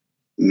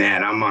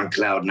 Man, I'm on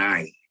cloud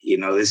nine. You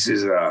know, this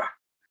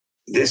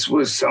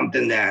was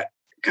something that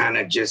kind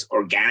of just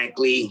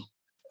organically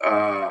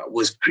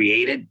was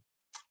created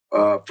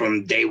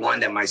from day one,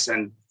 that my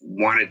son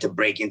wanted to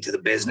break into the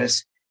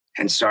business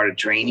and started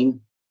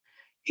training,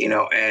 you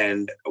know,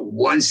 and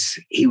once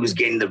he was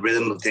getting the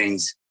rhythm of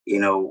things, you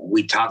know,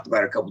 we talked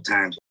about it a couple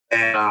times,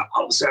 and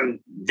all of a sudden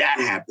that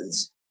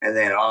happens. And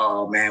then,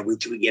 oh man, we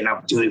get an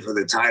opportunity for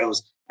the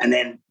titles, and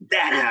then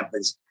that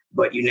happens.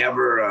 But you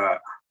never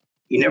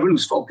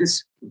lose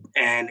focus,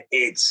 and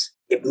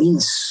it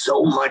means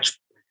so much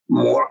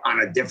more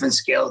on a different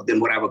scale than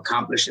what I've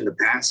accomplished in the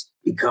past.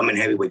 Becoming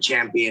heavyweight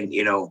champion,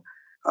 you know,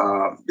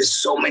 there's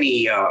so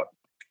many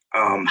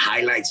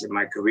highlights in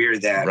my career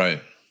that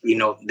right. You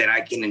know, that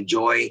I can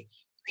enjoy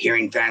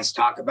hearing fans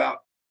talk about.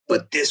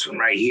 But this one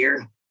right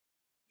here,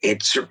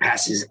 it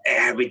surpasses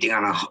everything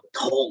on a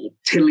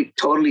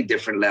totally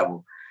different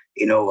level.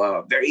 You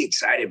know, very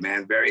excited,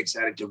 man. Very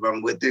excited to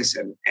run with this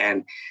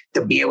and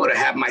to be able to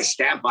have my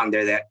stamp on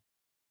there that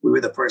we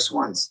were the first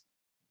ones.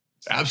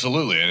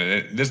 Absolutely.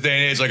 And in this day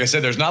and age, like I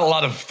said, there's not a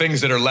lot of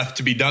things that are left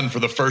to be done for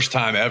the first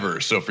time ever.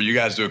 So for you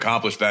guys to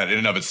accomplish that in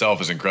and of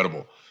itself is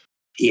incredible.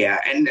 Yeah.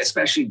 And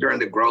especially during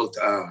the growth,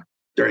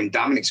 during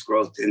Dominic's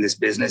growth in this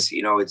business,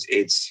 you know,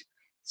 it's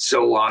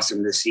so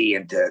awesome to see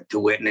and to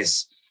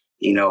witness,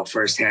 you know,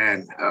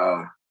 firsthand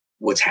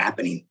what's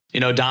happening. You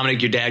know,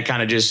 Dominic, your dad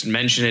kind of just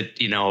mentioned it,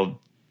 you know,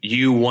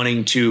 you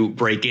wanting to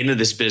break into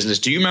this business.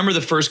 Do you remember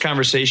the first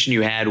conversation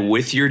you had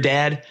with your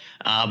dad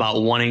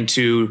about wanting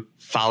to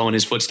follow in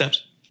his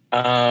footsteps?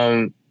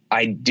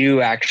 I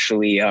do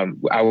actually. I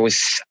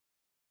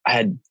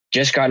had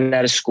just gotten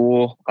out of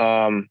school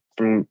from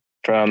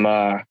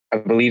I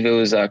believe it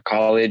was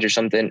college or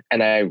something,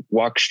 and I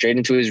walked straight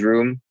into his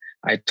room.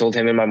 I told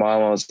him and my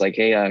mom, I was like,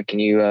 "Hey, can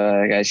you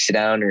guys sit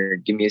down or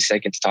give me a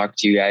second to talk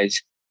to you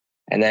guys?"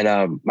 And then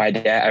I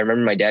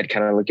remember my dad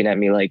kind of looking at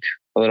me like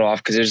a little off,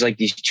 because there's like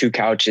these two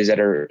couches that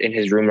are in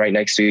his room right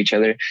next to each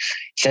other.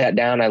 Sat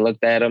down, I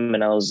looked at him,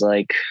 and I was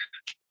like,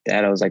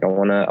 "Dad," I was like, I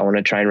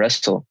wanna try and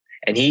wrestle."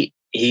 And he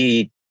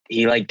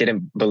like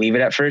didn't believe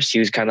it at first. He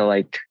was kind of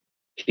like,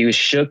 he was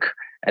shook.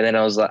 And then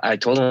I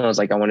told him, I was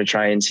like, I want to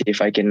try and see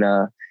if I can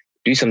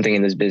do something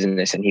in this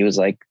business. And he was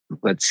like,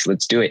 let's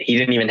do it. He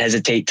didn't even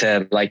hesitate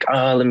to like,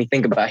 let me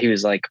think about it. He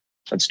was like,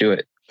 let's do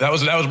it. That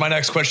was my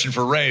next question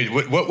for Rey.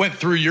 What went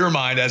through your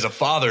mind as a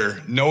father,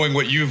 knowing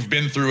what you've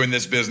been through in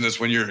this business,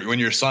 when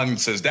your son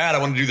says, "Dad, I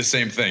want to do the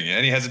same thing"?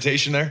 Any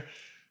hesitation there?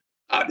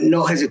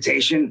 No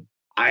hesitation.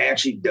 I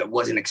actually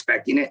wasn't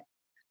expecting it.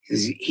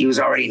 He was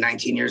already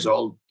 19 years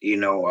old, you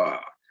know,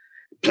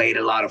 played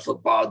a lot of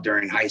football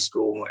during high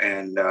school,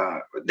 and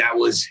that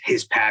was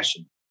his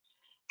passion.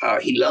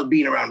 He loved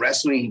being around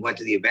wrestling. He went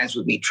to the events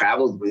with me,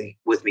 traveled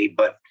with me,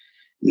 but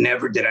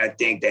never did I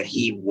think that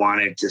he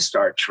wanted to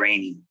start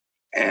training.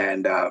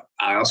 And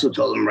I also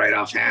told him right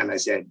offhand, I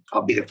said,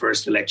 I'll be the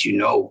first to let you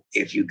know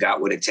if you got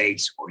what it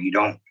takes or you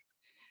don't.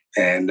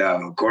 And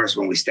of course,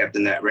 when we stepped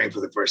in that ring for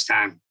the first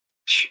time,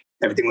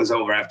 everything was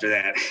over after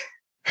that.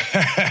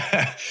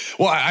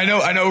 Well, I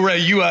know, Rey,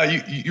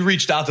 you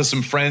reached out to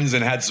some friends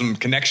and had some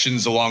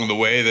connections along the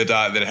way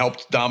that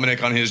helped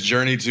Dominic on his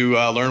journey to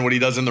learn what he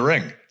does in the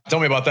ring. Tell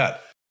me about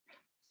that.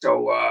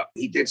 So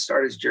he did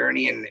start his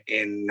journey in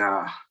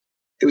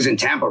it was in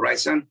Tampa, right,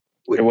 son?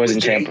 It was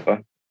in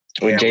Tampa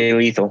with Jay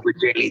Lethal. With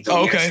Jay Lethal.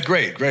 Oh, okay, yes.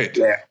 Great.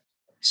 Yeah.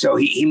 So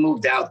he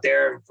moved out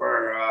there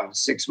for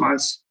 6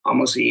 months,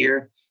 almost a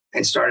year,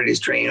 and started his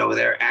training over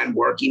there and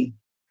working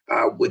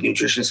with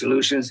Nutrition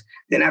Solutions.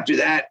 Then after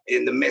that,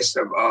 in the midst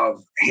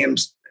of him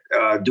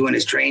doing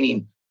his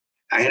training,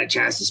 I had a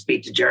chance to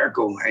speak to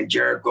Jericho, and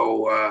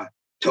Jericho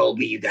told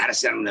me, you got to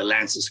send him to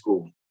Lance's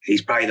school.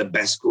 He's probably the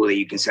best school that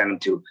you can send him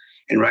to.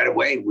 And right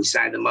away, we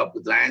signed him up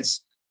with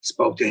Lance,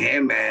 spoke to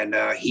him, and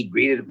he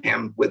greeted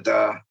him with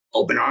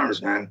open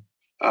arms, man.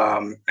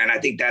 And I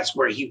think that's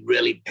where he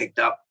really picked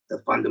up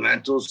the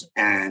fundamentals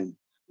and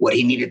what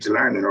he needed to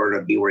learn in order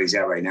to be where he's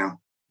at right now.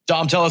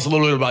 Dom, tell us a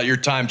little bit about your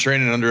time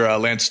training under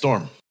Lance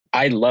Storm.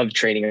 I loved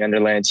training under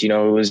Lance. You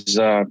know,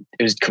 it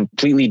was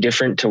completely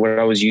different to what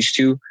I was used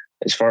to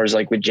as far as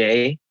like with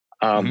Jay.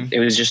 It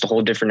was just a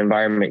whole different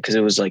environment because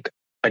it was like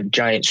a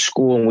giant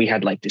school and we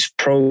had like this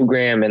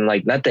program, and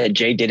like, not that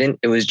Jay didn't,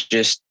 it was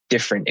just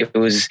different. It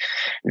was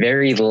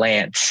very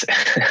Lance.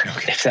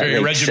 Okay.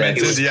 Very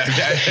regimented. Sense. Yeah.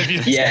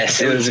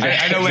 Yes. It was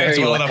I know Lance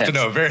well Lance. enough to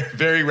know. Very,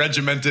 very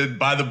regimented,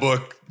 by the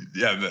book.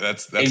 Yeah.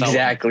 That's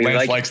exactly how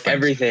Lance like likes things.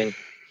 Everything.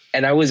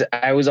 And I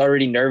was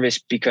already nervous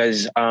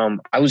because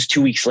I was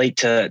 2 weeks late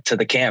to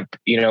the camp,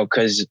 you know,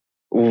 because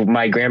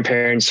my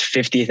grandparents'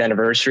 50th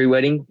anniversary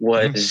wedding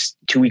was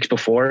 2 weeks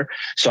before,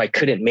 so I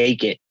couldn't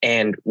make it.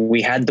 And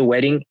we had the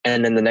wedding,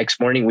 and then the next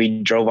morning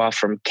we drove off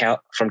from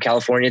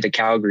California to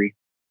Calgary.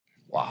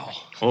 Wow!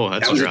 Oh,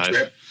 that's a drive.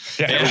 Trip.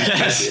 Yeah.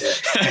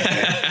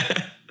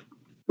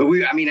 But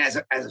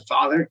as a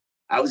father,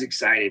 I was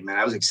excited, man.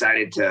 I was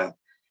excited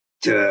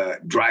to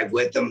drive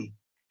with them,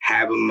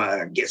 have them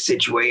get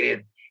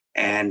situated,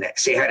 and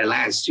say hi to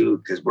Lance too,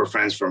 because we're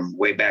friends from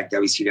way back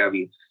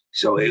WCW.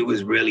 So it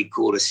was really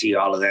cool to see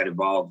all of that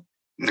evolve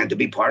and to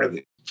be part of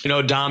it. You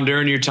know, Dom,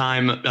 during your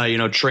time,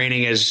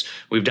 training, as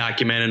we've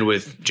documented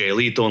with Jay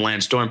Lethal and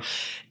Lance Storm,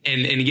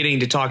 and getting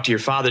to talk to your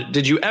father,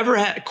 did you ever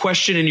have a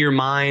question in your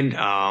mind?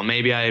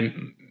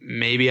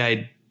 Maybe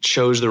I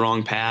chose the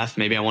wrong path.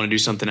 Maybe I want to do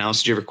something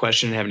else. Did you ever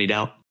question and have any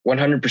doubt?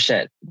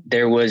 100%.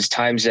 There was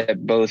times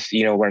that both,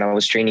 you know, when I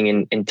was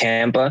training in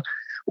Tampa,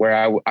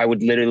 where I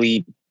would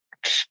literally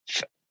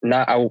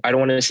I don't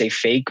want to say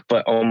fake,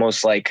 but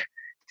almost like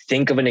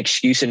think of an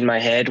excuse in my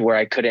head where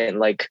I couldn't,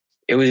 like,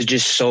 it was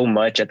just so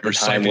much at the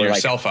time where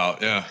yourself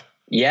out.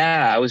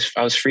 I was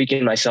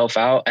freaking myself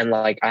out. And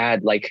like, I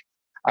had like,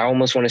 I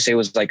almost want to say it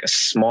was like a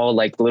small,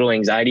 like little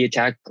anxiety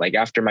attack. Like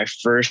after my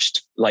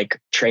first like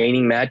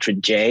training match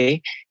with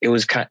Jay, it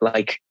was kind of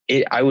like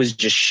I was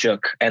just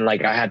shook, and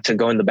like I had to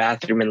go in the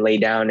bathroom and lay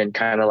down and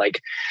kind of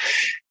like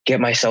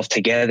get myself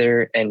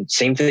together. And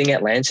same thing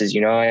at Lance's,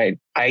 you know,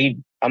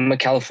 I'm a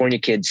California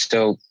kid,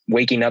 so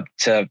waking up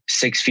to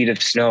 6 feet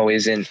of snow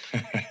isn't,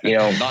 you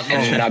know,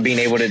 and not being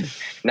able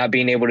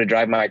to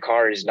drive my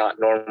car is not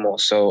normal.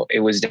 So it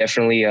was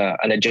definitely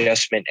an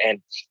adjustment.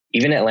 And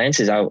even at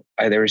Lance's,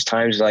 there was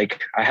times like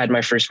I had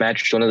my first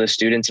match with one of the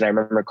students, and I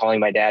remember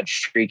calling my dad,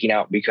 freaking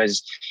out,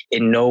 because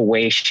in no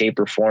way, shape,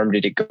 or form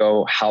did it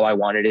go how I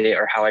wanted it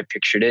or how I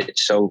pictured it.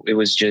 So it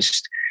was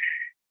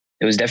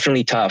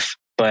definitely tough,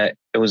 but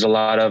it was a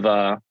lot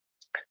of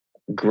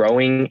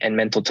growing and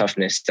mental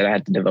toughness that I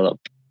had to develop.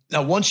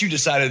 Now, once you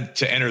decided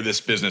to enter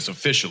this business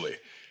officially,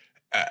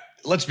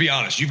 let's be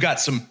honest, you've got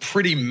some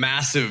pretty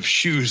massive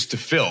shoes to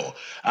fill.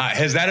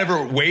 Has that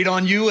ever weighed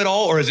on you at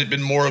all, or has it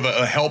been more of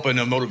a help and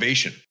a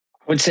motivation?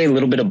 I would say a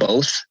little bit of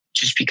both,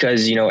 just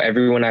because, you know,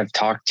 everyone I've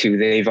talked to,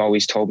 they've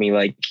always told me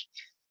like,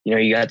 you know,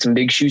 you got some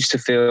big shoes to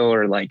fill,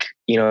 or like,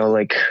 you know,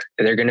 like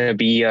they're going to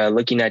be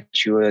looking at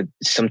you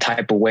some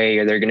type of way,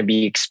 or they're going to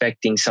be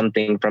expecting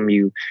something from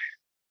you.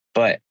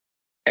 But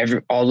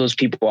all those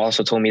people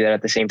also told me that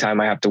at the same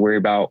time, I have to worry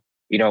about,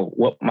 you know,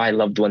 what my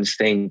loved ones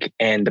think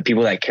and the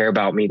people that care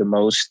about me the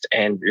most,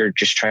 and you're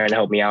just trying to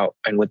help me out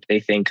and what they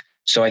think.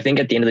 So I think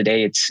at the end of the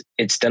day,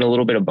 it's done a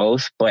little bit of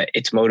both, but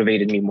it's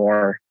motivated me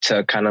more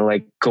to kind of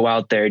like go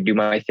out there, do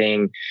my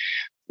thing,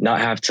 not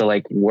have to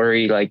like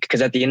worry, like,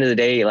 because at the end of the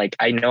day, like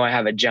I know I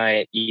have a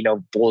giant, you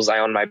know, bullseye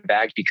on my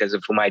back because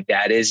of who my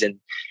dad is and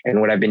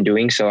what I've been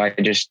doing. So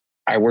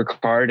I work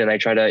hard and I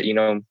try to, you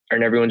know,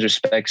 earn everyone's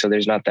respect. So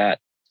there's not that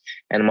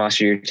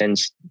animosity or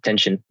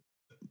tension.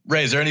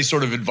 Ray, is there any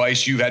sort of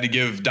advice you've had to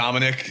give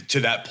Dominic to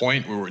that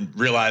point where we're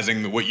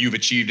realizing what you've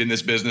achieved in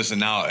this business, and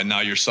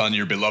now your son,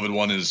 your beloved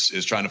one,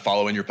 is trying to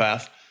follow in your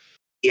path?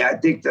 Yeah, I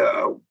think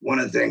one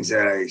of the things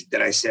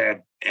that I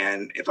said,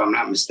 and if I'm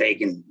not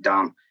mistaken,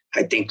 Dom,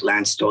 I think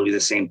Lance told you the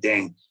same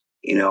thing.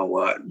 You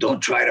know,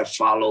 don't try to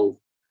follow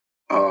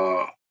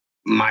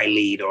my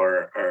lead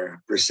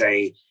or per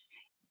se.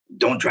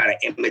 Don't try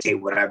to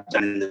imitate what I've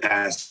done in the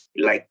past.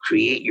 Like,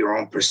 create your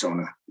own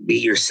persona, be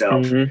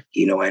yourself,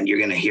 you know, and you're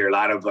going to hear a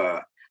lot of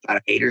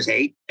haters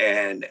hate,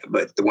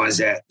 but the ones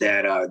that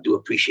do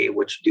appreciate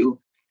what you do,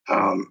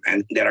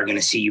 and that are going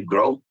to see you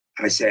grow,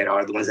 I said,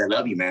 are the ones that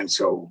love you, man.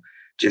 So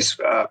just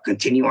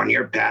continue on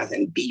your path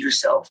and be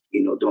yourself.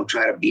 You know, don't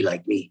try to be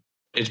like me.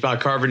 It's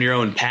about carving your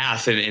own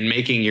path and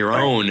making your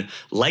own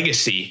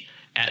legacy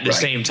at the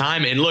same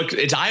time. And look,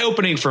 it's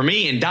eye-opening for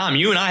me. And Dom,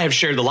 you and I have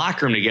shared the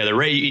locker room together.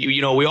 Ray,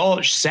 you know, we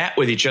all sat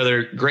with each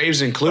other,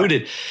 Graves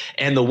included.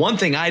 And the one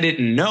thing I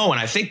didn't know, and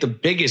I think the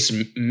biggest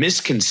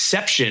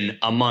misconception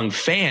among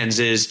fans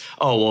is,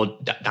 oh, well,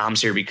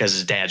 Dom's here because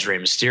his dad's Rey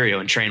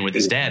Mysterio and trained with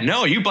his dad.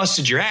 No, you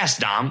busted your ass,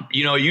 Dom.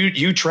 You know,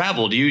 you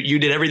traveled, you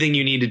did everything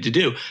you needed to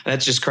do.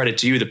 That's just credit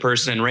to you, the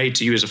person, and Ray,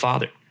 to you as a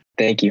father.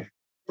 Thank you.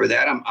 for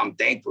that, I'm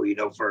thankful,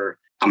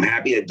 I'm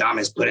happy that Dom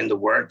has put in the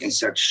work in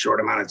such a short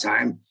amount of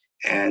time,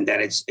 and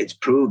that it's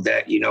proved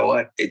that,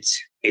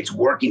 it's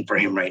working for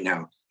him right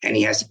now, and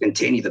he has to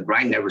continue. The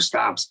grind never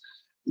stops.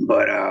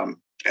 But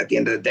at the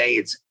end of the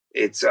day,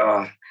 it's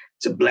a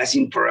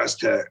blessing for us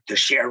to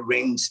share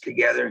rings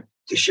together,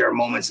 to share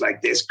moments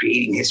like this,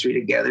 creating history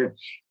together.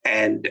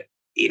 And,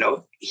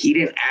 he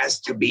didn't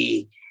ask to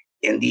be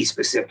in these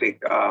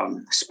specific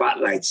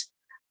spotlights.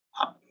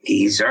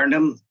 He's earned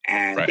them,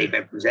 and right. They've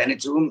been presented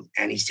to him,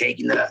 and he's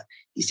taking the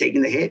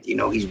hit.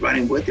 He's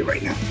running with it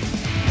right now.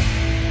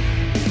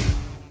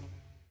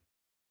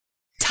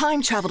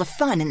 Time travel to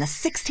fun in the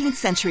 16th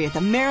century at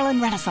the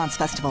Maryland Renaissance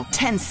Festival.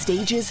 10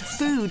 stages,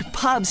 food,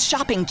 pubs,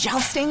 shopping,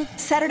 jousting.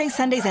 Saturdays,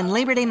 Sundays, and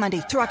Labor Day Monday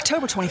through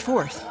October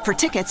 24th. For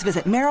tickets,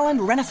 visit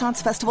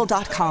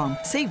MarylandRenaissanceFestival.com.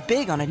 Save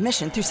big on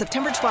admission through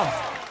September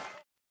 12th.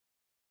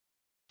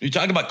 You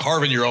talk about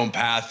carving your own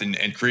path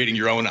and creating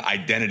your own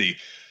identity.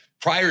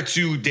 Prior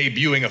to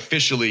debuting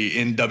officially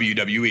in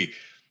WWE,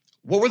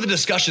 what were the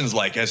discussions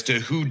like as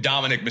to who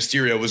Dominik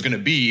Mysterio was going to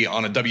be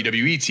on a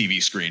WWE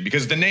TV screen?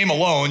 Because the name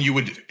alone, you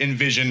would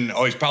envision,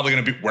 he's probably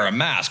going to wear a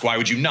mask. Why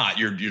would you not?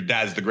 Your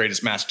dad's the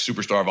greatest masked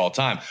superstar of all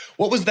time.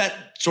 What was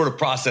that sort of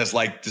process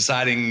like,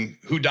 deciding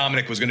who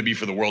Dominik was going to be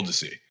for the world to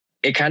see?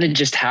 It kind of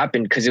just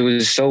happened because it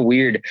was so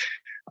weird.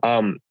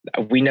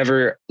 We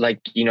never, like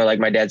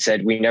my dad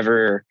said, we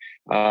never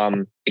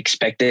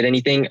expected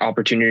anything.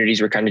 Opportunities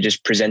were kind of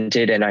just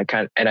presented, and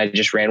I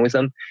just ran with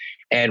them.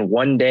 And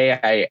one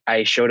day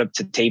I showed up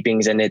to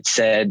tapings and it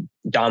said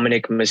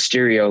Dominik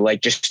Mysterio,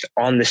 like just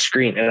on the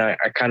screen. And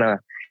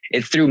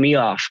it threw me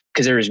off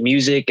because there was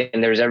music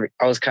and there was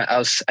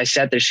I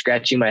sat there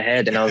scratching my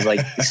head, and I was like,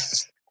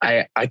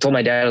 I told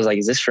my dad, I was like,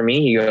 is this for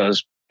me? He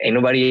goes, ain't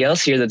nobody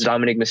else here that's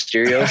Dominik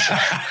Mysterio.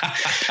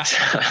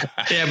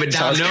 Yeah, but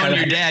Dom, knowing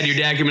your dad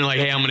can be like,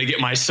 hey, I'm going to get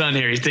my son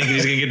here. He's thinking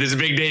he's going to get this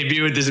big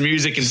debut with this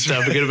music and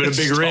stuff. It could have been a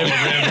big rib.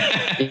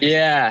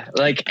 Yeah.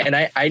 And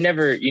I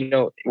never,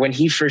 when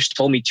he first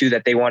told me too,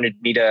 that they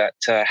wanted me to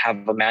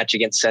have a match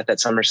against Seth at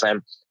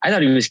SummerSlam, I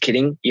thought he was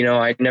kidding.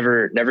 I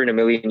never in a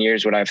million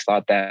years would I have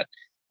thought that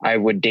I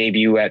would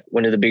debut at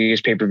one of the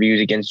biggest pay-per-views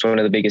against one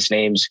of the biggest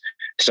names.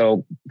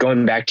 So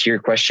going back to your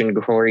question,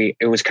 Corey,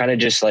 it was kind of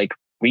just like,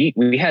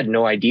 we had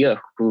no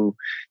idea who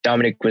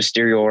Dominik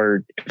Mysterio,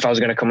 or if I was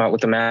going to come out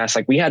with a mask.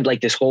 Like, we had like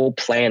this whole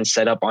plan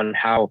set up on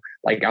how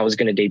like I was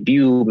going to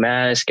debut,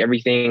 mask,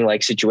 everything,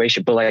 like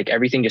situation, but like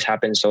everything just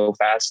happened so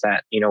fast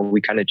that,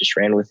 we kind of just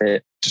ran with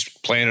it.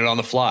 Just playing it on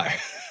the fly.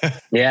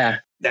 Yeah.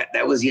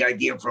 That was the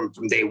idea from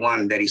day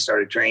one that he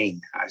started training.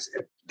 I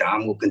said,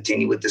 Dom will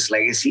continue with this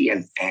legacy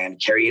and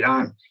carry it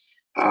on.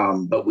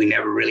 But we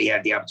never really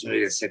had the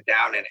opportunity to sit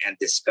down and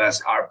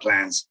discuss our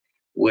plans,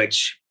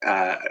 which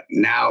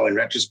now in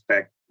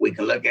retrospect, we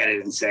can look at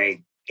it and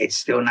say, it's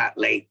still not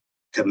late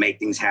to make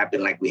things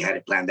happen like we had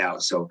it planned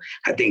out. So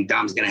I think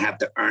Dom's going to have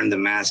to earn the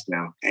mask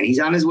now. And he's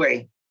on his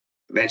way.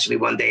 Eventually,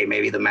 one day,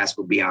 maybe the mask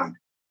will be on.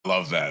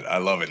 Love that. I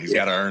love it. He's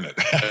got to earn it.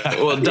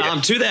 Well,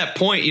 Dom, to that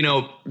point,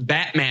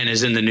 Batman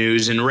is in the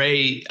news, and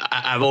Ray,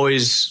 I've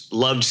always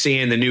loved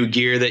seeing the new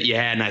gear that you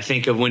had. And I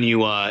think of when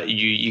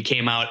you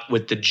came out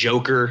with the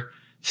Joker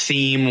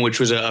theme, which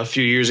was a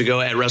few years ago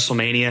at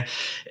WrestleMania.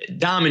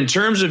 Dom, in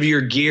terms of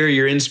your gear,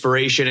 your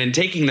inspiration, and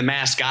taking the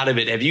mask out of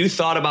it, have you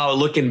thought about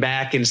looking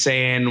back and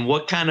saying,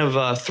 what kind of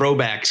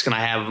throwbacks can I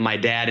have of my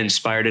dad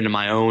inspired into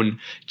my own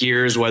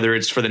gears, whether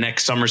it's for the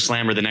next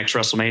SummerSlam or the next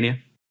WrestleMania?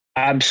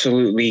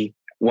 Absolutely.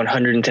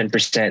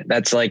 110%.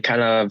 That's like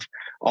kind of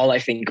all I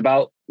think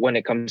about when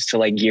it comes to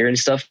like gear and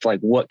stuff. Like,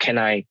 what can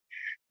I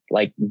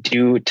like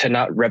do to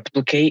not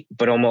replicate,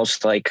 but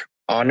almost like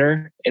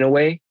honor in a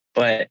way?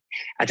 But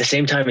at the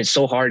same time, it's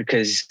so hard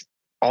because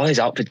all his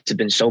outfits have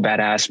been so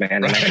badass,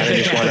 man. And I kind of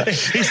just want to.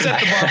 He set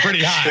the bar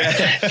pretty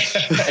high.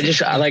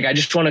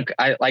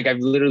 I've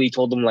literally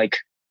told him like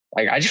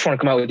I just want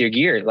to come out with your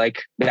gear,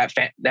 like that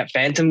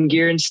Phantom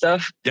gear and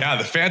stuff. Yeah,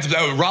 the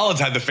Phantom. Rollins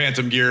had the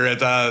Phantom gear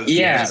at.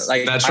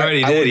 Like that's right.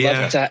 He did.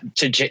 I would love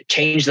to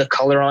change the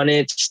color on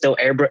it. Still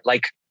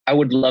like I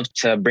would love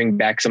to bring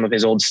back some of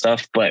his old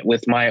stuff, but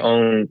with my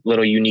own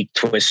little unique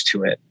twist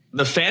to it.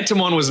 The Phantom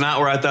one was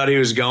not where I thought he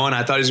was going.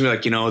 I thought he was going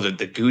to be like,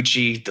 the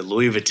Gucci, the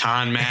Louis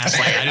Vuitton mask.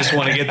 Like, I just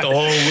want to get the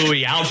whole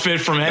Louis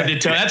outfit from head to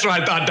toe. That's where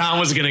I thought Don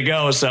was going to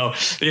go. So,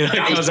 he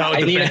goes out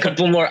with I need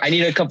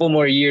a couple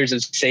more years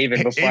of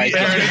saving before he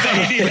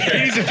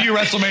needs a few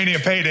WrestleMania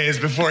paydays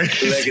before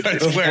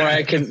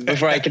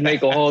I can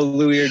make a whole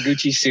Louis or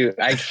Gucci suit.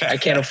 I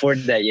can't afford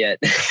that yet.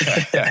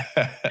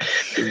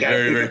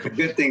 Very, very cool.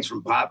 Good things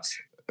from Pops.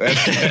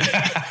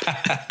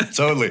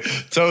 Totally.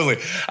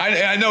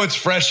 I know it's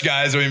fresh,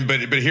 guys. I mean,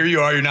 but here you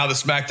are. You're now the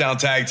SmackDown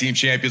Tag Team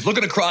Champions.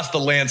 Looking across the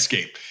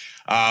landscape,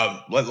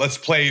 let's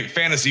play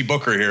fantasy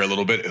booker here a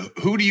little bit.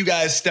 Who do you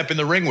guys step in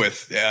the ring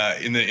with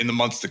in the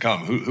months to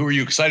come? Who are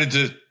you excited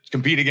to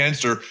compete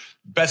against, or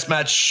best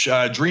match,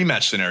 dream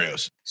match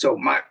scenarios? So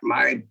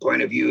my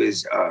point of view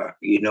is,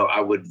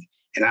 I would,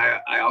 and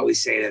I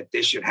always say that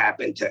this should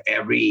happen to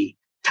every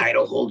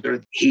title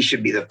holder. He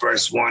should be the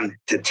first one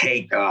to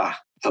take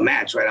a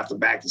match right off the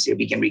back to see if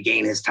he can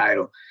regain his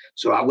title.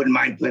 So I wouldn't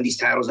mind putting these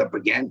titles up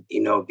again,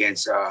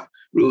 against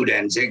Rude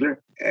and Ziggler,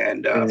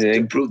 and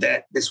to prove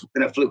that this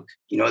wasn't a fluke,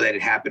 that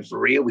it happened for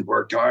real. We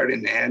worked hard,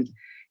 and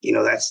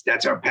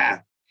that's our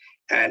path.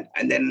 And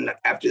then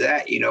after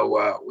that,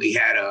 we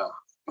had a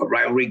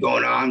rivalry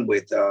going on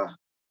with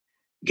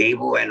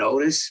Gable and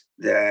Otis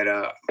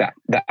that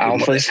the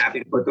Alphas. Happy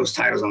to put those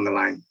titles on the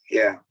line.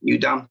 Yeah, you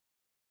dumb.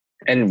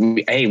 And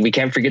we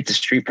can't forget the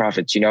Street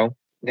Profits.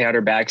 They had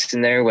our backs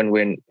in there when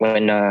we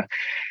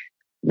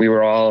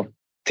were all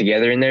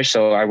together in there.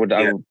 So I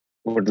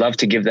would love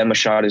to give them a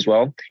shot as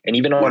well. And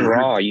even on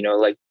Raw,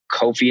 like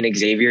Kofi and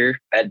Xavier,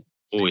 I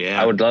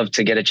would love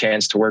to get a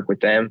chance to work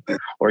with them,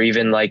 or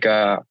even like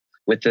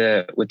with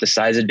the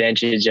size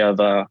advantage of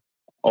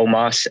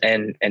Omos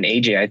and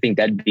AJ. I think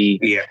that'd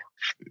be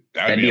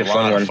a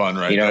lot of fun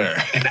right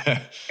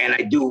there. And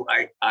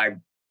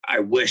I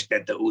wish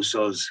that the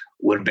Usos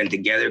would have been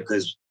together,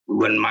 because we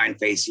wouldn't mind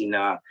facing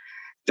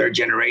third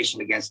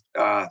generation against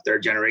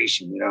third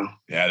generation,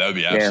 Yeah, that would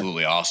be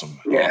absolutely awesome.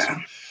 Yeah.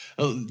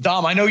 Awesome.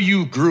 Dom, I know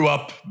you grew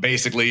up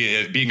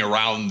basically being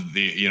around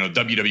the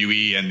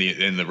WWE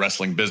and the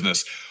wrestling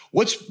business.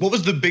 What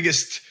was the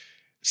biggest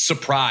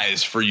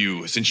surprise for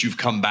you since you've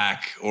come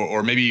back,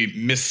 or maybe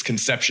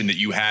misconception that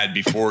you had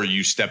before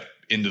you stepped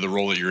into the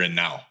role that you're in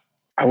now?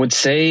 I would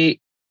say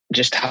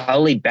just how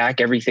laid back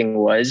everything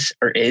was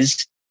or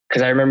is,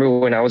 because I remember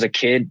when I was a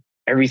kid,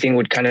 everything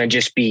would kind of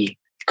just be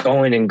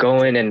going,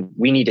 and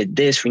we needed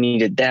this, we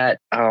needed that.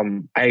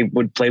 I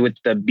would play with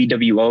the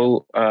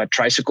BWO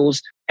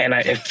tricycles, and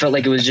it felt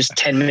like it was just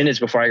 10 minutes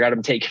before I got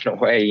them taken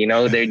away.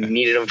 They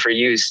needed them for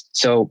use.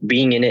 So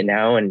being in it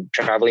now and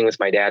traveling with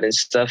my dad and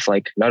stuff,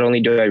 like, not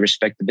only do I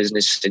respect the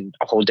business in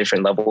a whole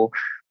different level,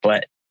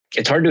 but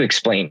it's hard to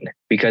explain,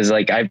 because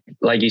like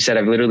you said,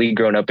 I've literally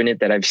grown up in it,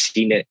 that I've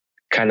seen it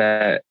kind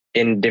of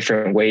in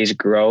different ways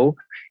grow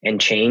and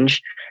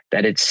change,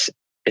 that it's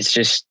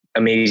just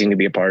amazing to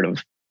be a part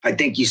of. I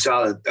think you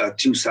saw the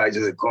two sides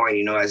of the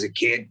coin. As a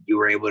kid, you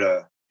were able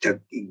to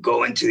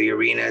go into the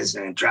arenas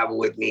and travel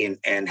with me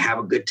and have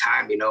a good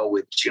time,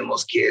 with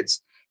Chimo's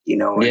kids,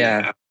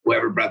 and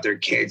whoever brought their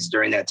kids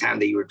during that time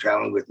that you were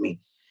traveling with me.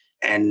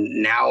 And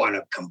now on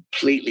a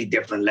completely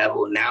different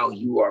level, now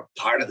you are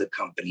part of the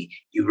company.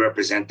 You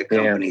represent the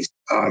companies.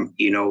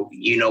 You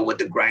know what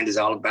the grind is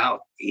all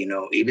about,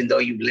 even though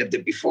you've lived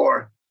it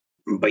before,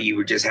 but you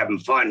were just having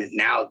fun.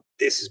 Now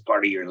this is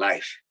part of your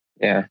life.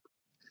 Yeah.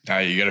 Now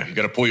you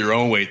gotta pull your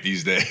own weight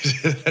these days.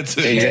 That's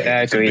a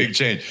big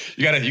change.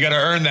 You gotta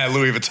earn that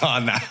Louis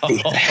Vuitton now.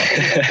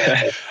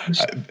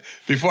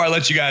 Before I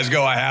let you guys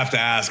go, I have to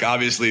ask.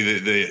 Obviously,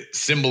 the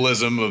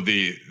symbolism of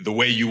the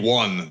way you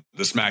won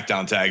the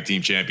SmackDown Tag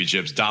Team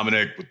Championships.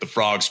 Dominic with the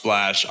frog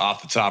splash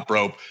off the top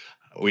rope.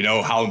 We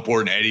know how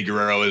important Eddie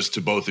Guerrero is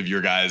to both of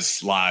your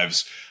guys'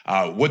 lives.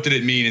 What did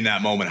it mean in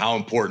that moment? How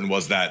important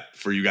was that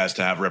for you guys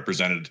to have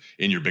represented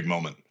in your big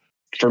moment?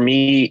 For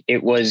me,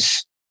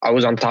 I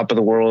was on top of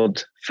the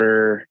world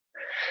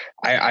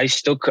I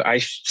still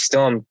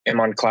am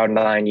on cloud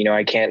nine.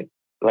 I can't,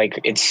 like,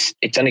 it's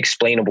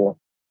unexplainable.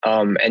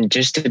 And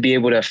just to be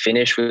able to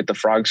finish with the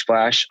frog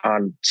splash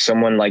on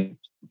someone like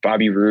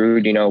Bobby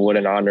Roode, what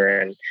an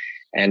honor.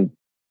 And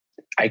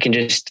I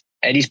can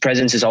Eddie's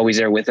presence is always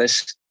there with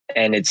us,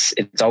 and it's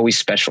always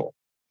special.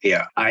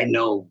 Yeah. I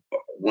know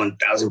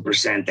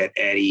 1000% that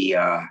Eddie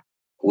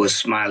was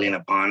smiling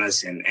upon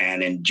us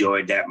and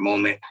enjoyed that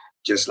moment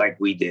just like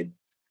we did.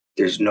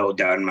 There's no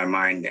doubt in my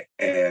mind.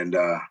 And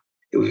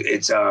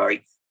it's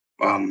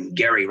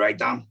Gary, right,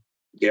 Dom?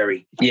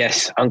 Gary.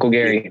 Yes, Uncle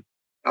Gary.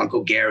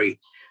 Uncle Gary,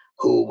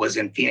 who was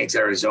in Phoenix,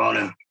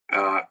 Arizona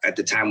at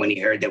the time when he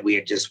heard that we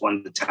had just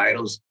won the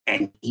titles.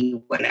 And he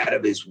went out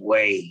of his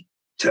way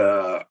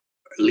to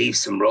leave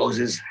some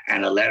roses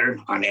and a letter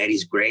on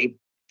Eddie's grave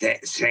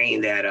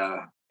saying that,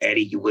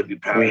 Eddie, you would be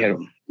proud of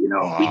him.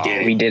 We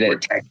did it. We did it. We're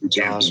tag team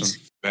champions.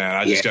 Awesome. Man,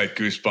 I just got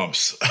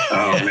goosebumps.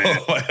 Oh,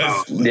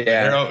 man.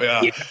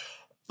 Yeah.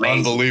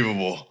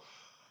 Unbelievable.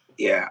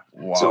 Yeah.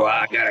 Wow. So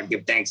I gotta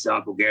give thanks to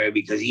Uncle Gary,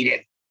 because he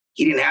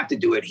didn't have to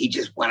do it. He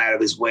just went out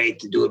of his way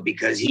to do it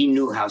because he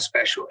knew how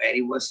special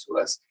Eddie was to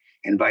us,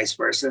 and vice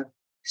versa.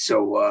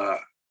 So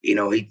he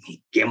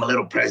gave him a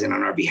little present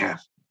on our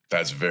behalf.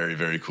 That's very,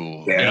 very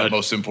cool. Yeah. The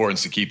most important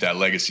is to keep that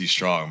legacy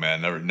strong,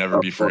 man. Never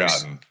be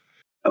forgotten.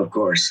 Of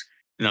course.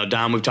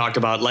 Dom, we've talked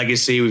about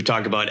legacy. We've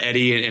talked about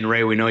Eddie and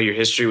Ray. We know your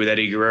history with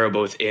Eddie Guerrero,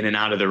 both in and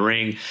out of the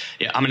ring.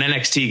 Yeah, I'm an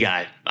NXT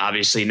guy,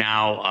 obviously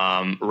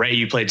now. Ray,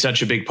 you played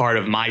such a big part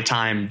of my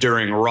time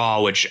during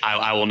Raw, which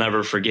I will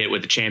never forget,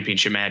 with the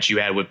championship match you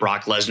had with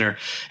Brock Lesnar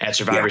at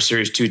Survivor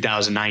Series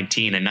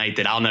 2019, a night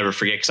that I'll never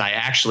forget, because I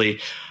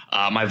actually...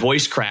 my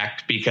voice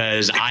cracked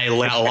because I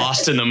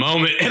lost in the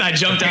moment, and I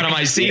jumped out of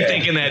my seat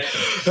thinking that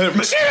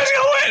Mysterio's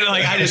gonna win.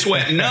 Like, I just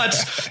went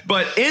nuts.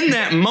 But in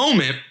that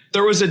moment,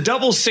 there was a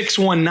double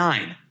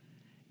 619.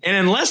 And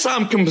unless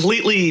I'm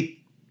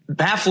completely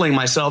baffling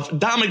myself,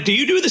 Dominic, do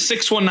you do the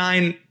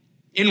 619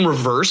 in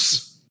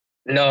reverse?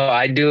 No,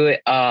 I do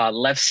it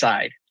left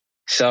side.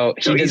 So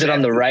he does it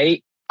on the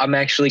right. I'm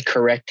actually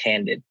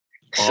correct-handed.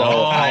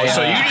 So,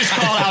 so you just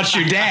called out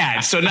your dad.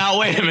 So now,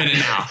 wait a minute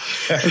now.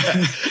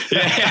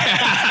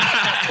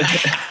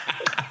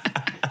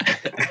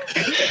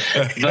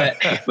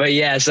 but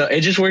yeah, so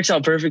it just works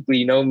out perfectly.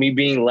 You know, me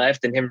being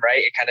left and him right,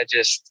 it kind of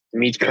just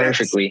meets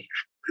perfectly.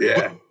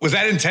 Yeah. Was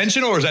that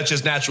intentional, or is that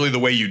just naturally the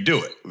way you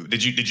do it?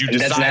 Did you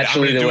decide I'm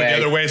going to do it the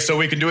other way so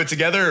we can do it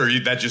together, or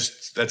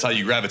that's how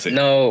you gravitate?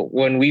 No,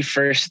 when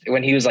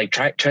he was like,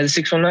 try the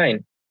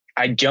 619,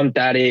 I jumped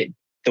at it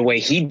the way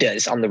he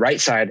does on the right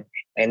side,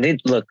 and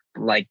it looked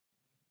like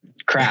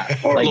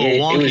crap. Or like a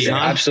little wonky, it was huh?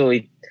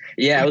 absolutely,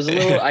 yeah, it was a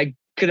little,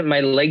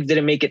 my legs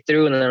didn't make it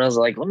through. And then I was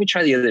like, let me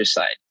try the other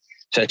side.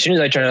 So as soon as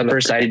I tried on the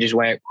first side, it just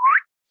went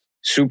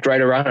swooped right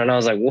around. And I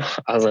was like,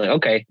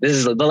 okay, this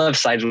is the left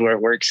side where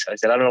it works. I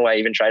said, I don't know why I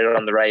even tried it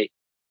on the right.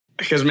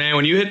 Because, man,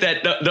 when you hit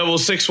that double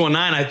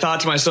 619, I thought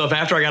to myself,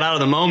 after I got out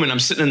of the moment, I'm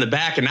sitting in the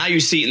back, and now you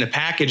see it in the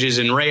packages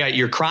and Ray,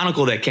 your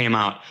Chronicle that came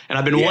out. And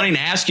I've been wanting to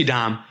ask you,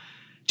 Dom,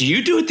 do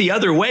you do it the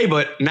other way?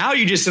 But now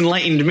you just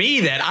enlightened me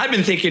that I've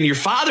been thinking your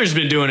father's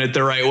been doing it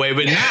the right way,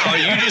 but now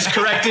you just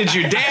corrected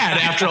your dad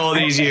after all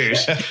these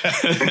years.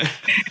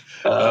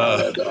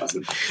 That's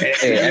awesome.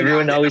 Hey,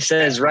 everyone always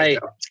says, right,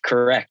 it's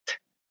correct.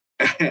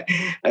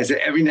 I said,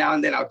 every now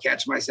and then I'll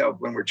catch myself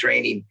when we're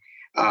training,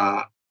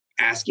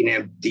 asking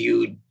him, do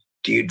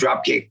you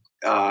drop kick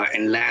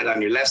and land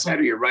on your left side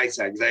or your right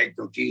side? Because I get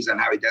confused on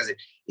how he does it.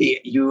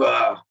 You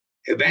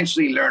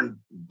eventually learn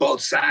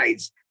both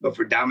sides, but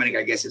for Dominic,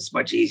 I guess it's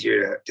much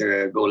easier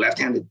to go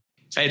left-handed.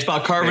 Hey, it's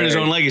about carving his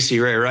own legacy,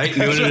 Ray, right?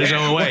 Doing it his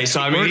own way. So,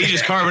 I mean, he's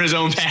just carving his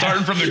own path.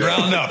 Starting from the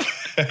ground up.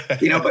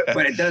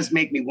 But it does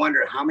make me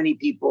wonder how many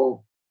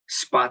people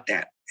spot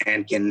that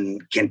and can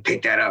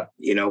pick that up,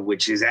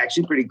 which is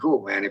actually pretty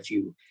cool, man, if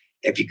you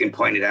can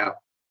point it out.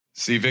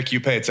 See, Vic, you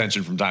pay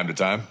attention from time to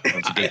time.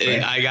 That's a good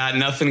thing. I got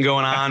nothing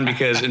going on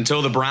because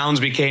until the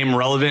Browns became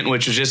relevant,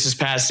 which was just this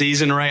past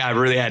season, right? I've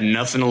really had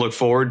nothing to look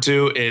forward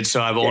to.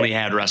 So I've only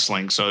had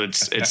wrestling. So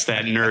it's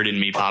that nerd in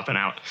me popping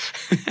out.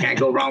 Can't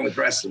go wrong with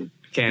wrestling.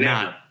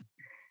 Cannot.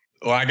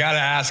 Well, I got to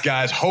ask,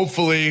 guys,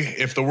 hopefully,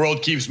 if the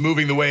world keeps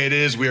moving the way it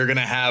is, we are going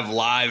to have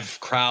live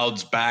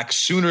crowds back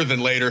sooner than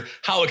later.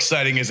 How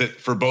exciting is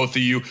it for both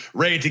of you,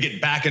 Ray, to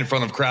get back in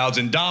front of crowds,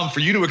 and Dom,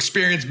 for you to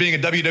experience being a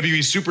WWE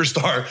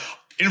superstar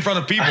in front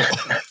of people?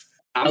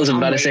 I was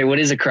about to say, what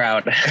is a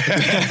crowd?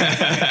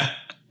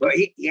 Well,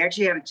 he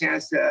actually had a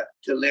chance to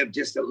live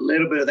just a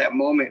little bit of that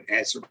moment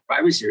at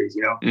Survivor Series,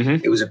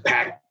 It was a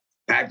packed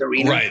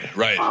arena.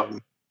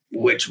 Right.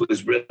 Which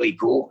was really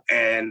cool.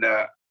 And,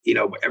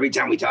 every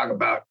time we talk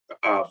about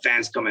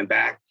fans coming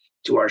back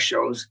to our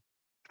shows,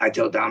 I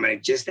tell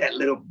Dominic, just that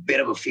little bit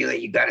of a feel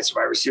that you got at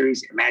Survivor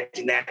Series,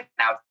 imagine that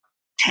now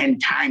 10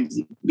 times,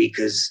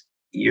 because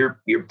you're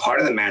part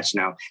of the match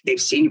now.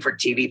 They've seen you for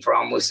TV for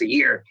almost a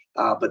year,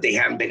 but they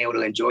haven't been able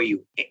to enjoy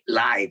you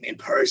live in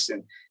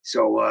person.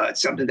 So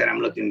it's something that I'm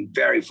looking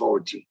very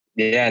forward to.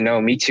 Yeah, no,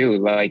 me too.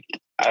 Like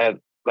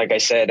I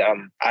said,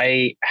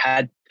 I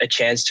had a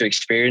chance to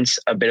experience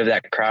a bit of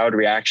that crowd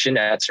reaction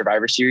at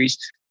Survivor Series,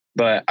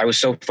 but I was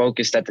so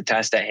focused at the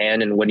task at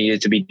hand and what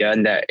needed to be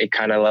done that it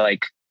kind of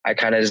I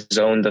kind of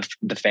zoned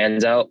the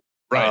fans out.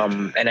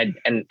 Right.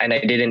 And I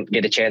didn't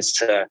get a chance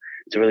to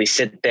really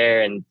sit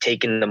there and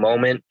take in the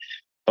moment.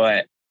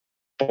 But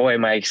boy,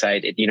 am I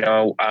excited.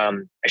 I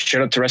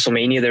showed up to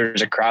WrestleMania. There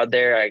was a crowd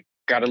there. I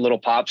got a little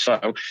pop, so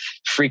I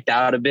freaked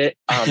out a bit.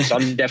 So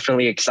I'm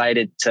definitely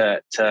excited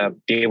to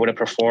be able to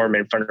perform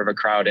in front of a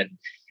crowd and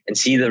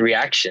see the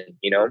reaction,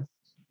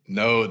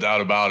 No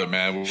doubt about it,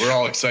 man. We're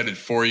all excited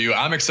for you.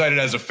 I'm excited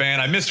as a fan.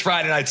 I missed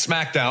Friday Night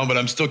SmackDown, but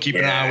I'm still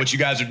keeping an eye on what you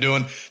guys are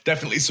doing.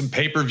 Definitely some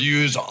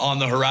pay-per-views on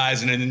the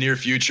horizon in the near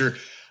future.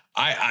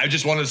 I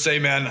just wanted to say,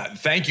 man,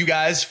 thank you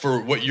guys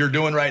for what you're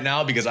doing right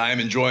now, because I am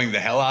enjoying the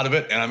hell out of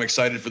it, and I'm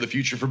excited for the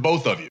future for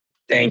both of you.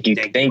 Thank you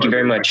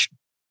very much.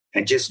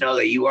 And just know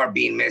that you are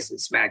being missed at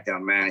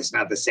SmackDown, man. It's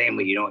not the same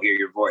when you don't hear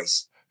your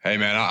voice. Hey,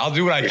 man, I'll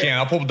do what I can.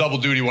 I'll pull double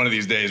duty one of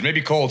these days.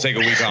 Maybe Cole will take a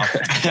week off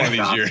one of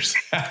these years.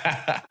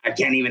 I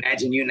can't even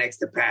imagine you next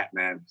to Pat,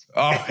 man.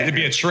 Oh, it'd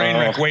be a train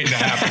wreck waiting to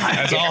happen.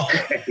 That's all.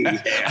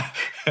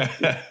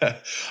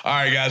 All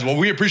right, guys. Well,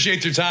 we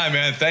appreciate your time,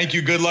 man. Thank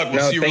you. Good luck.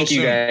 We'll see you real soon. Thank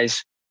you,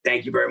 guys.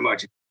 Thank you very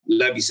much.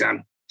 Love you,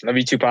 son. Love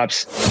you too,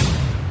 Pops.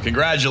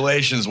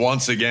 Congratulations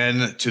once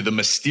again to the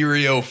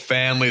Mysterio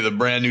family, the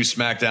brand new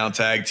SmackDown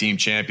Tag Team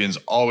Champions.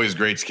 Always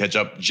great to catch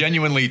up.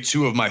 Genuinely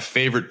two of my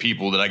favorite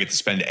people that I get to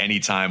spend any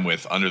time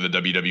with under the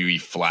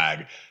WWE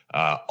flag.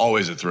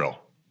 Always a thrill.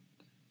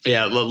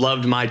 Yeah,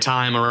 loved my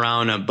time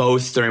around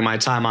both during my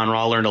time on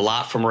Raw. Learned a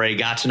lot from Ray.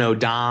 Got to know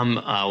Dom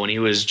when he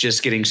was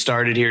just getting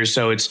started here.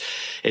 So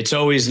it's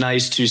always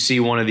nice to see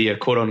one of the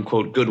quote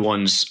unquote good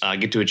ones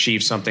get to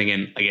achieve something.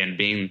 And again,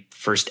 being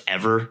first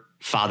ever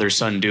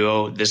father-son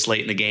duo this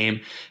late in the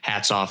game,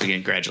 hats off again.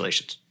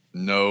 Congratulations.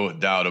 No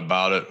doubt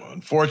about it.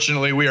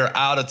 Unfortunately, we are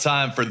out of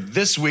time for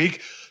this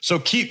week. So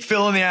keep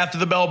filling the After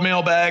the Bell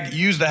mailbag.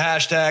 Use the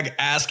hashtag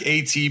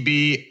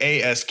AskATB,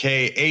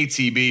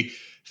 AskATB.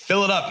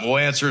 Fill it up. We'll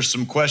answer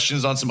some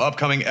questions on some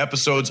upcoming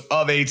episodes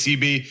of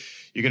ATB.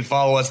 You can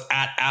follow us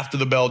at After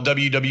the Bell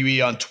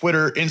WWE on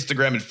Twitter,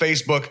 Instagram, and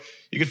Facebook.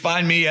 You can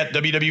find me at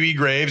WWE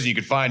Graves, and you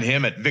can find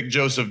him at Vic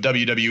Joseph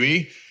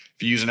WWE.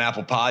 If you use an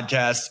Apple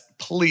Podcast,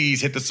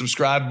 please hit the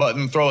subscribe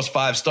button, throw us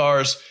 5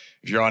 stars.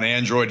 If you're on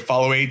Android,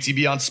 follow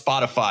ATB on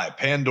Spotify,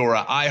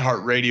 Pandora,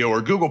 iHeartRadio,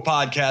 or Google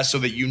Podcasts so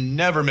that you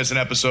never miss an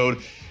episode.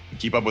 And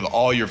keep up with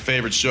all your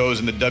favorite shows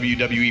in the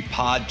WWE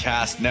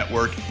Podcast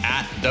Network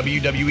at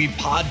WWE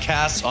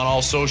Podcasts on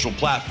all social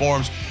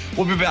platforms.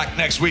 We'll be back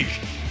next week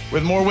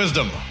with more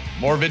wisdom,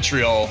 more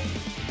vitriol,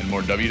 and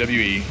more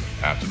WWE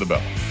After the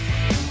Bell.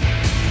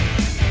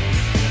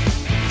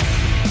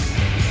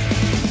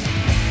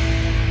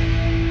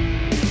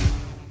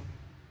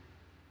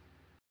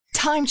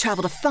 Time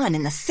travel to fun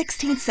in the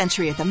 16th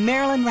century at the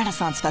Maryland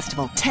Renaissance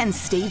Festival. 10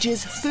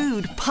 stages,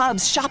 food,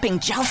 pubs, shopping,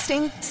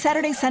 jousting.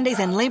 Saturdays, Sundays,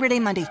 and Labor Day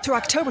Monday through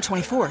October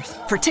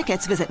 24th. For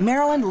tickets, visit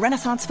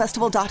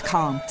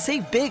MarylandRenaissanceFestival.com.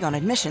 Save big on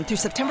admission through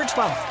September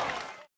 12th.